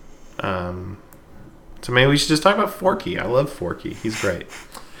abandonment. So maybe we should just talk about Forky. I love Forky. He's great.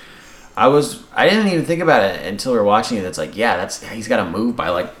 I didn't even think about it until we were watching it. It's like, yeah, he's got to move by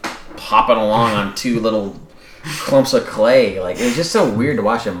like popping along on 2 little clumps of clay. Like, it was just so weird to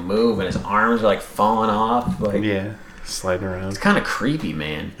watch him move, and his arms are like falling off. Like, Yeah. sliding around. It's kind of creepy,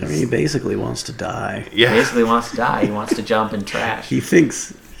 man. I mean, he basically wants to die. Yeah. Basically wants to die. He wants to jump in trash. He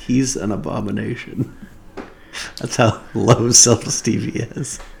thinks he's an abomination. That's how low self-esteem he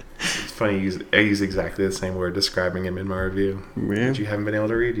is. It's funny, I use exactly the same word describing him in my review, Yeah. which you haven't been able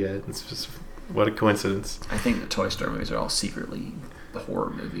to read yet. It's just, what a coincidence. I think the Toy Story movies are all secretly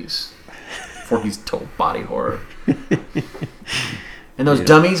horror movies. Forky's total body horror. And those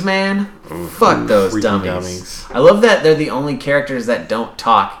dummies, man. Fuck those freaking dummies. I love that they're the only characters that don't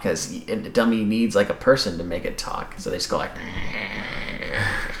talk because a dummy needs like a person to make it talk. So they just go like.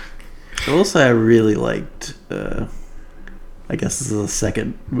 I will say I really liked. I guess this is the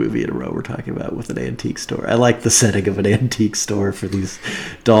second movie in a row we're talking about with an antique store. I like the setting of an antique store for these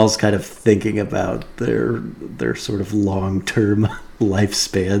dolls, kind of thinking about their sort of long-term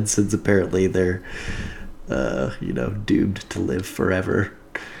lifespan, since apparently they're doomed to live forever.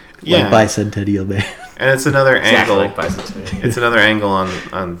 Yeah. Like Bicentennial Man. And it's another Exactly angle. like Bicentennial. It's another angle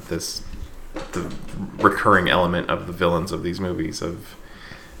on this, the recurring element of the villains of these movies of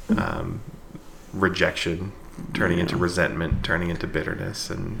rejection turning into resentment, turning into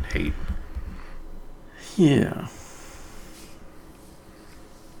bitterness and hate. Yeah.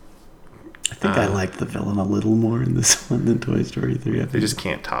 I think I liked the villain a little more in this one than Toy Story 3. They just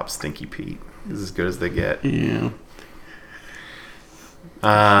can't top Stinky Pete. He's as good as they get. Yeah.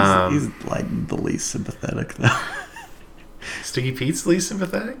 He's like the least sympathetic, though. Stinky Pete's the least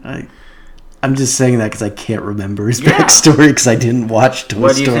sympathetic? I'm just saying that because I can't remember his backstory because I didn't watch Toy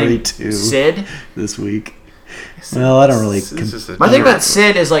What do you Story think? 2 Sid? this week. Well, I don't really. It's just a My thing about joke.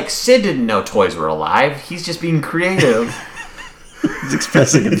 Sid is like Sid didn't know toys were alive. He's just being creative. He's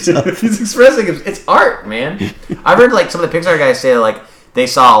expressing himself. He's expressing it's art, man. I've heard like some of the Pixar guys say like they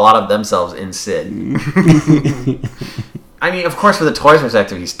saw a lot of themselves in Sid. I mean, of course, from the toys'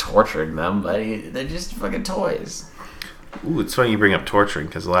 perspective, he's torturing them, but they're just fucking toys. Ooh, it's funny you bring up torturing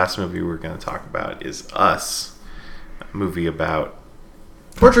because the last movie we're going to talk about is Us, a movie about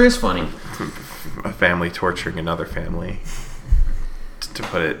Torture is funny. a family torturing another family, to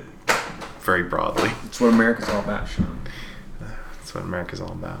put it very broadly. That's what America's all about, Sean. That's what America's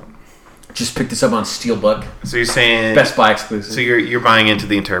all about. Just picked this up on Steelbook. So you're saying Best Buy exclusive. So you're buying into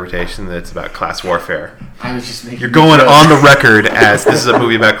the interpretation that it's about class warfare. I was just making. You're going on the record as this is a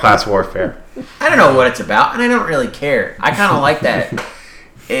movie about class warfare. I don't know what it's about, and I don't really care. I kind of like that.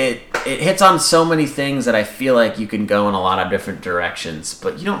 It hits on so many things that I feel like you can go in a lot of different directions,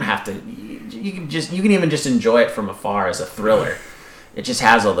 but you don't have to. You can even just enjoy it from afar as a thriller. It just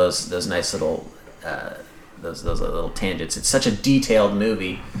has all those nice little those little tangents. It's such a detailed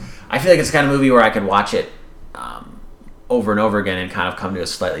movie. I feel like it's the kind of movie where I could watch it over and over again and kind of come to a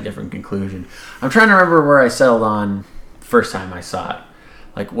slightly different conclusion. I'm trying to remember where I settled on first time I saw it.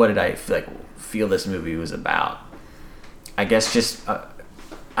 Like, what did I feel this movie was about? I guess just I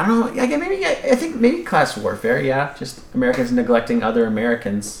don't know. I think maybe class warfare. Yeah, just Americans neglecting other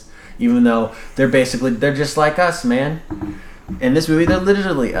Americans, even though they're just like us, man. In this movie, they're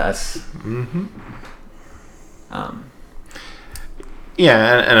literally us. Mm-hmm.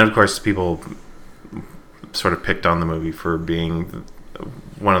 Yeah, and of course, people sort of picked on the movie for being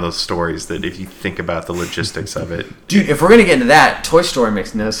one of those stories that if you think about the logistics of it... Dude, if we're going to get into that, Toy Story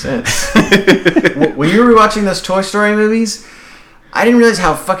makes no sense. When you were rewatching those Toy Story movies, I didn't realize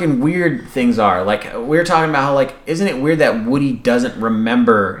how fucking weird things are. Like, we were talking about how, like, isn't it weird that Woody doesn't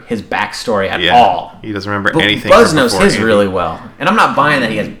remember his backstory at all? He doesn't remember But anything. Buzz from knows before his Andy. really well. And I'm not buying that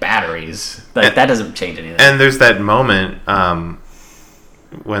he has batteries. Like, that doesn't change anything. And there's that moment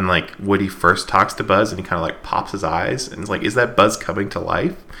when, like, Woody first talks to Buzz and he kind of, like, pops his eyes. And it's like, is that Buzz coming to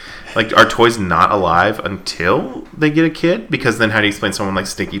life? Like, are toys not alive until they get a kid? Because then how do you explain someone like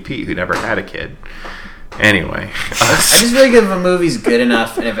Stinky Pete who never had a kid? Anyway. I just feel like if a movie's good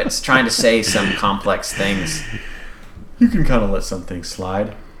enough and if it's trying to say some complex things, you can kind of let some things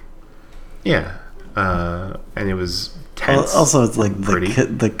slide. Yeah. And it was tense. Also, it's like pretty.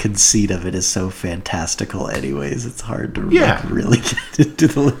 the conceit of it is so fantastical anyways. It's hard to Yeah. really get into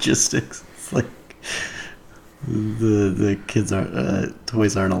the logistics. It's like the kids aren't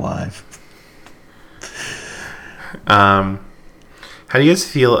toys aren't alive. How do you guys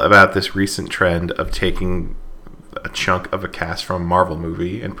feel about this recent trend of taking a chunk of a cast from a Marvel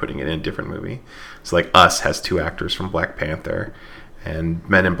movie and putting it in a different movie? So, like, Us has 2 actors from Black Panther, and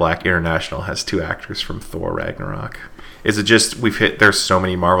Men in Black International has 2 actors from Thor Ragnarok. Is it just there's so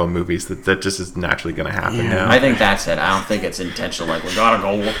many Marvel movies that just is naturally going to happen now? I think that's it. I don't think it's intentional. Like, we gotta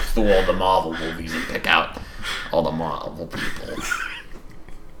go look through all the Marvel movies and pick out all the Marvel people.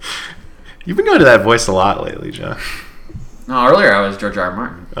 You've been going to that voice a lot lately, John. No, earlier I was George R. R.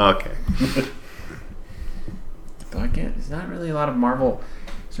 Martin. Okay. Though again, there's not really a lot of Marvel.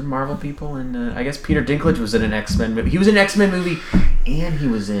 Is there Marvel people? And I guess Peter Dinklage was in an X-Men movie. He was in an X-Men movie, and he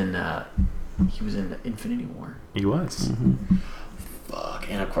was in Infinity War. He was. Mm-hmm. Fuck.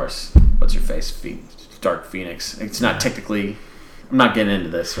 And of course, what's your face? Dark Phoenix. It's not technically. I'm not getting into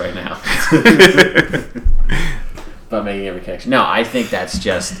this right now. About making every connection. No, I think that's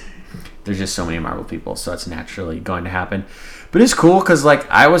just. There's just so many Marvel people, so it's naturally going to happen. But it's cool because, like,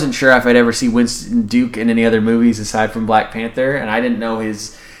 I wasn't sure if I'd ever see Winston Duke in any other movies aside from Black Panther, and I didn't know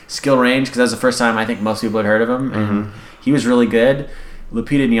his skill range because that was the first time I think most people had heard of him, and he was really good.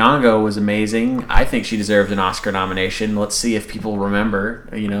 Lupita Nyong'o was amazing. I think she deserved an Oscar nomination. Let's see if people remember.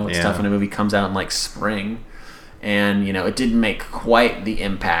 It's tough when a movie comes out in, like, spring. And, it didn't make quite the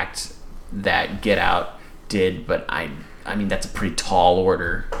impact that Get Out did, but I mean, that's a pretty tall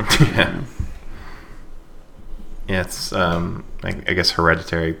order. Yeah. Yeah, it's, I guess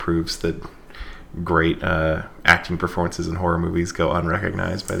Hereditary proves that great acting performances in horror movies go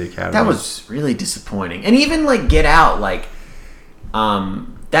unrecognized by the Academy. That was really disappointing. And even, like, Get Out, like,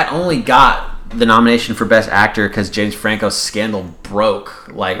 that only got the nomination for Best Actor because James Franco's scandal broke,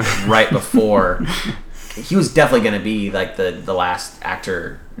 like, right before. He was definitely going to be, like, the last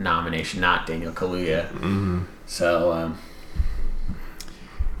actor nomination, not Daniel Kaluuya. Mm-hmm. So,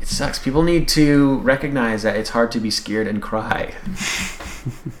 it sucks. People need to recognize that it's hard to be scared and cry.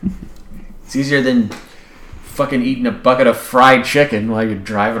 It's easier than fucking eating a bucket of fried chicken while you're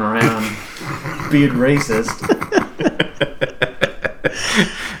driving around being racist.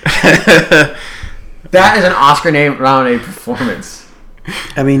 That is an Oscar-nominated performance.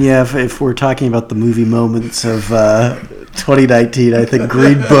 I mean, yeah, if we're talking about the movie moments of 2019, I think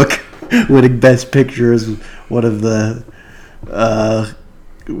Green Book winning Best Picture is one of the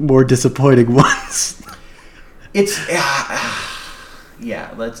more disappointing ones. It's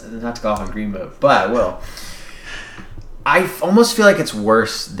yeah. Let's not to go off on Green Book, but I will. I almost feel like it's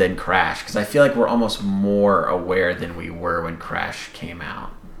worse than Crash because I feel like we're almost more aware than we were when Crash came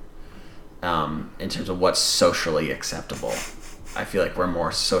out. In terms of what's socially acceptable, I feel like we're a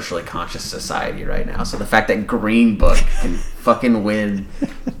more socially conscious society right now. So the fact that Green Book can fucking win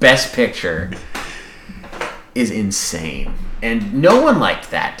Best Picture is insane. And no one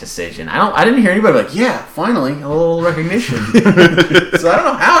liked that decision. I didn't hear anybody like, yeah, finally, a little recognition. So I don't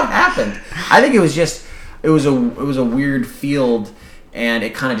know how it happened. I think it was a weird field, and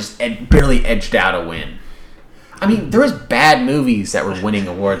it kind of just barely edged out a win. I mean, there was bad movies that were winning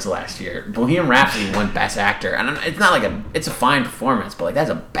awards last year. Bohemian Rhapsody won Best Actor, and it's not like it's a fine performance, but like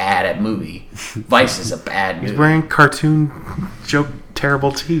that's a bad movie. Vice is a bad movie. He's wearing cartoon joke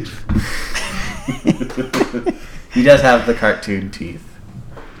terrible teeth. He does have the cartoon teeth.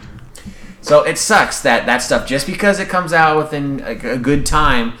 So it sucks that stuff, just because it comes out within a good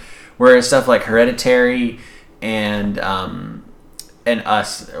time, whereas stuff like Hereditary and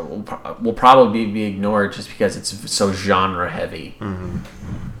Us will probably be ignored just because it's so genre heavy. Mm-hmm.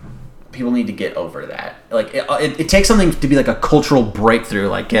 People need to get over that. Like it takes something to be like a cultural breakthrough,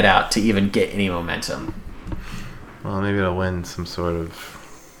 like Get Out, to even get any momentum. Well, maybe it'll win some sort of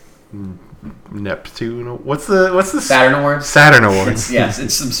Neptune. What's the Saturn Awards? Saturn Awards. Yes,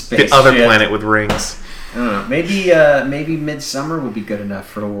 it's some space. The other shit. planet with rings. I don't know. Maybe Midsummer will be good enough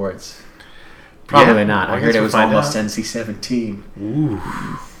for awards. Probably not. I heard it was almost NC-17. Ooh.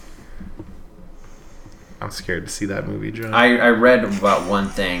 I'm scared to see that movie, John. I read about one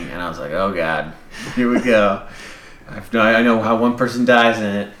thing, and I was like, oh, God. Here we go. I know how one person dies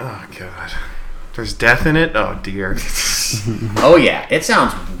in it. Oh, God. There's death in it? Oh, dear. Oh, yeah. It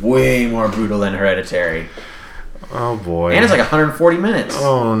sounds way more brutal than Hereditary. Oh, boy. And it's like 140 minutes.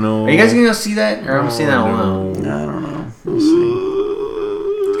 Oh, no. Are you guys going to go see that? Or am I seeing that alone? I don't know. We'll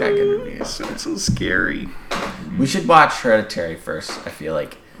see. It's got good reviews. Sounds so scary. We should watch Hereditary first. I feel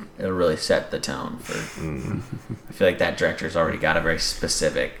like it'll really set the tone for. I feel like that director's already got a very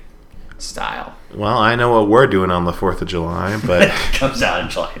specific style. Well, I know what we're doing on the 4th of July, but It comes out on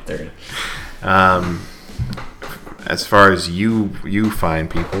July 3rd. As far as you fine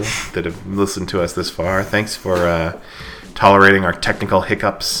people that have listened to us this far, thanks for tolerating our technical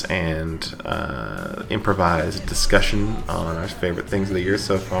hiccups and improvised discussion on our favorite things of the year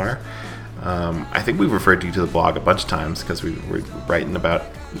so far. I think we've referred you to the blog a bunch of times because we're writing about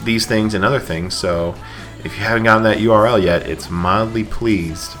these things and other things. So if you haven't gotten that URL yet, it's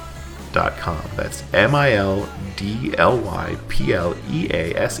mildlypleased.com. That's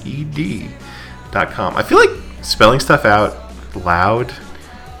mildlypleased.com. I feel like spelling stuff out loud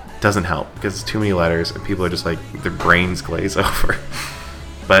doesn't help because it's too many letters and people are just like, their brains glaze over.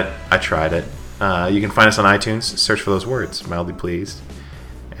 But I tried it. You can find us on iTunes. Search for those words, Mildly Pleased.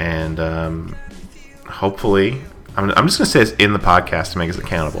 And hopefully I'm just going to say this in the podcast to make us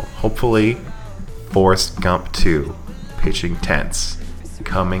accountable. Hopefully, Forrest Gump 2, Pitching Tents,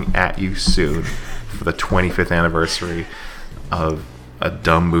 coming at you soon for the 25th anniversary of a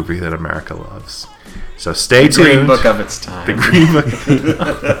dumb movie that America loves. So stay tuned. Green Book of its time. The Green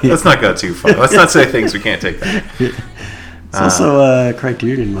Book. Let's not go too far. Let's not say things we can't take back. It's also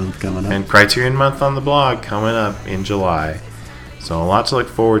Criterion Month coming up. And Criterion Month on the blog coming up in July. So a lot to look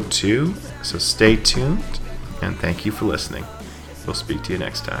forward to. So stay tuned, and thank you for listening. We'll speak to you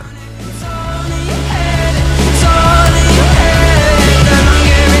next time.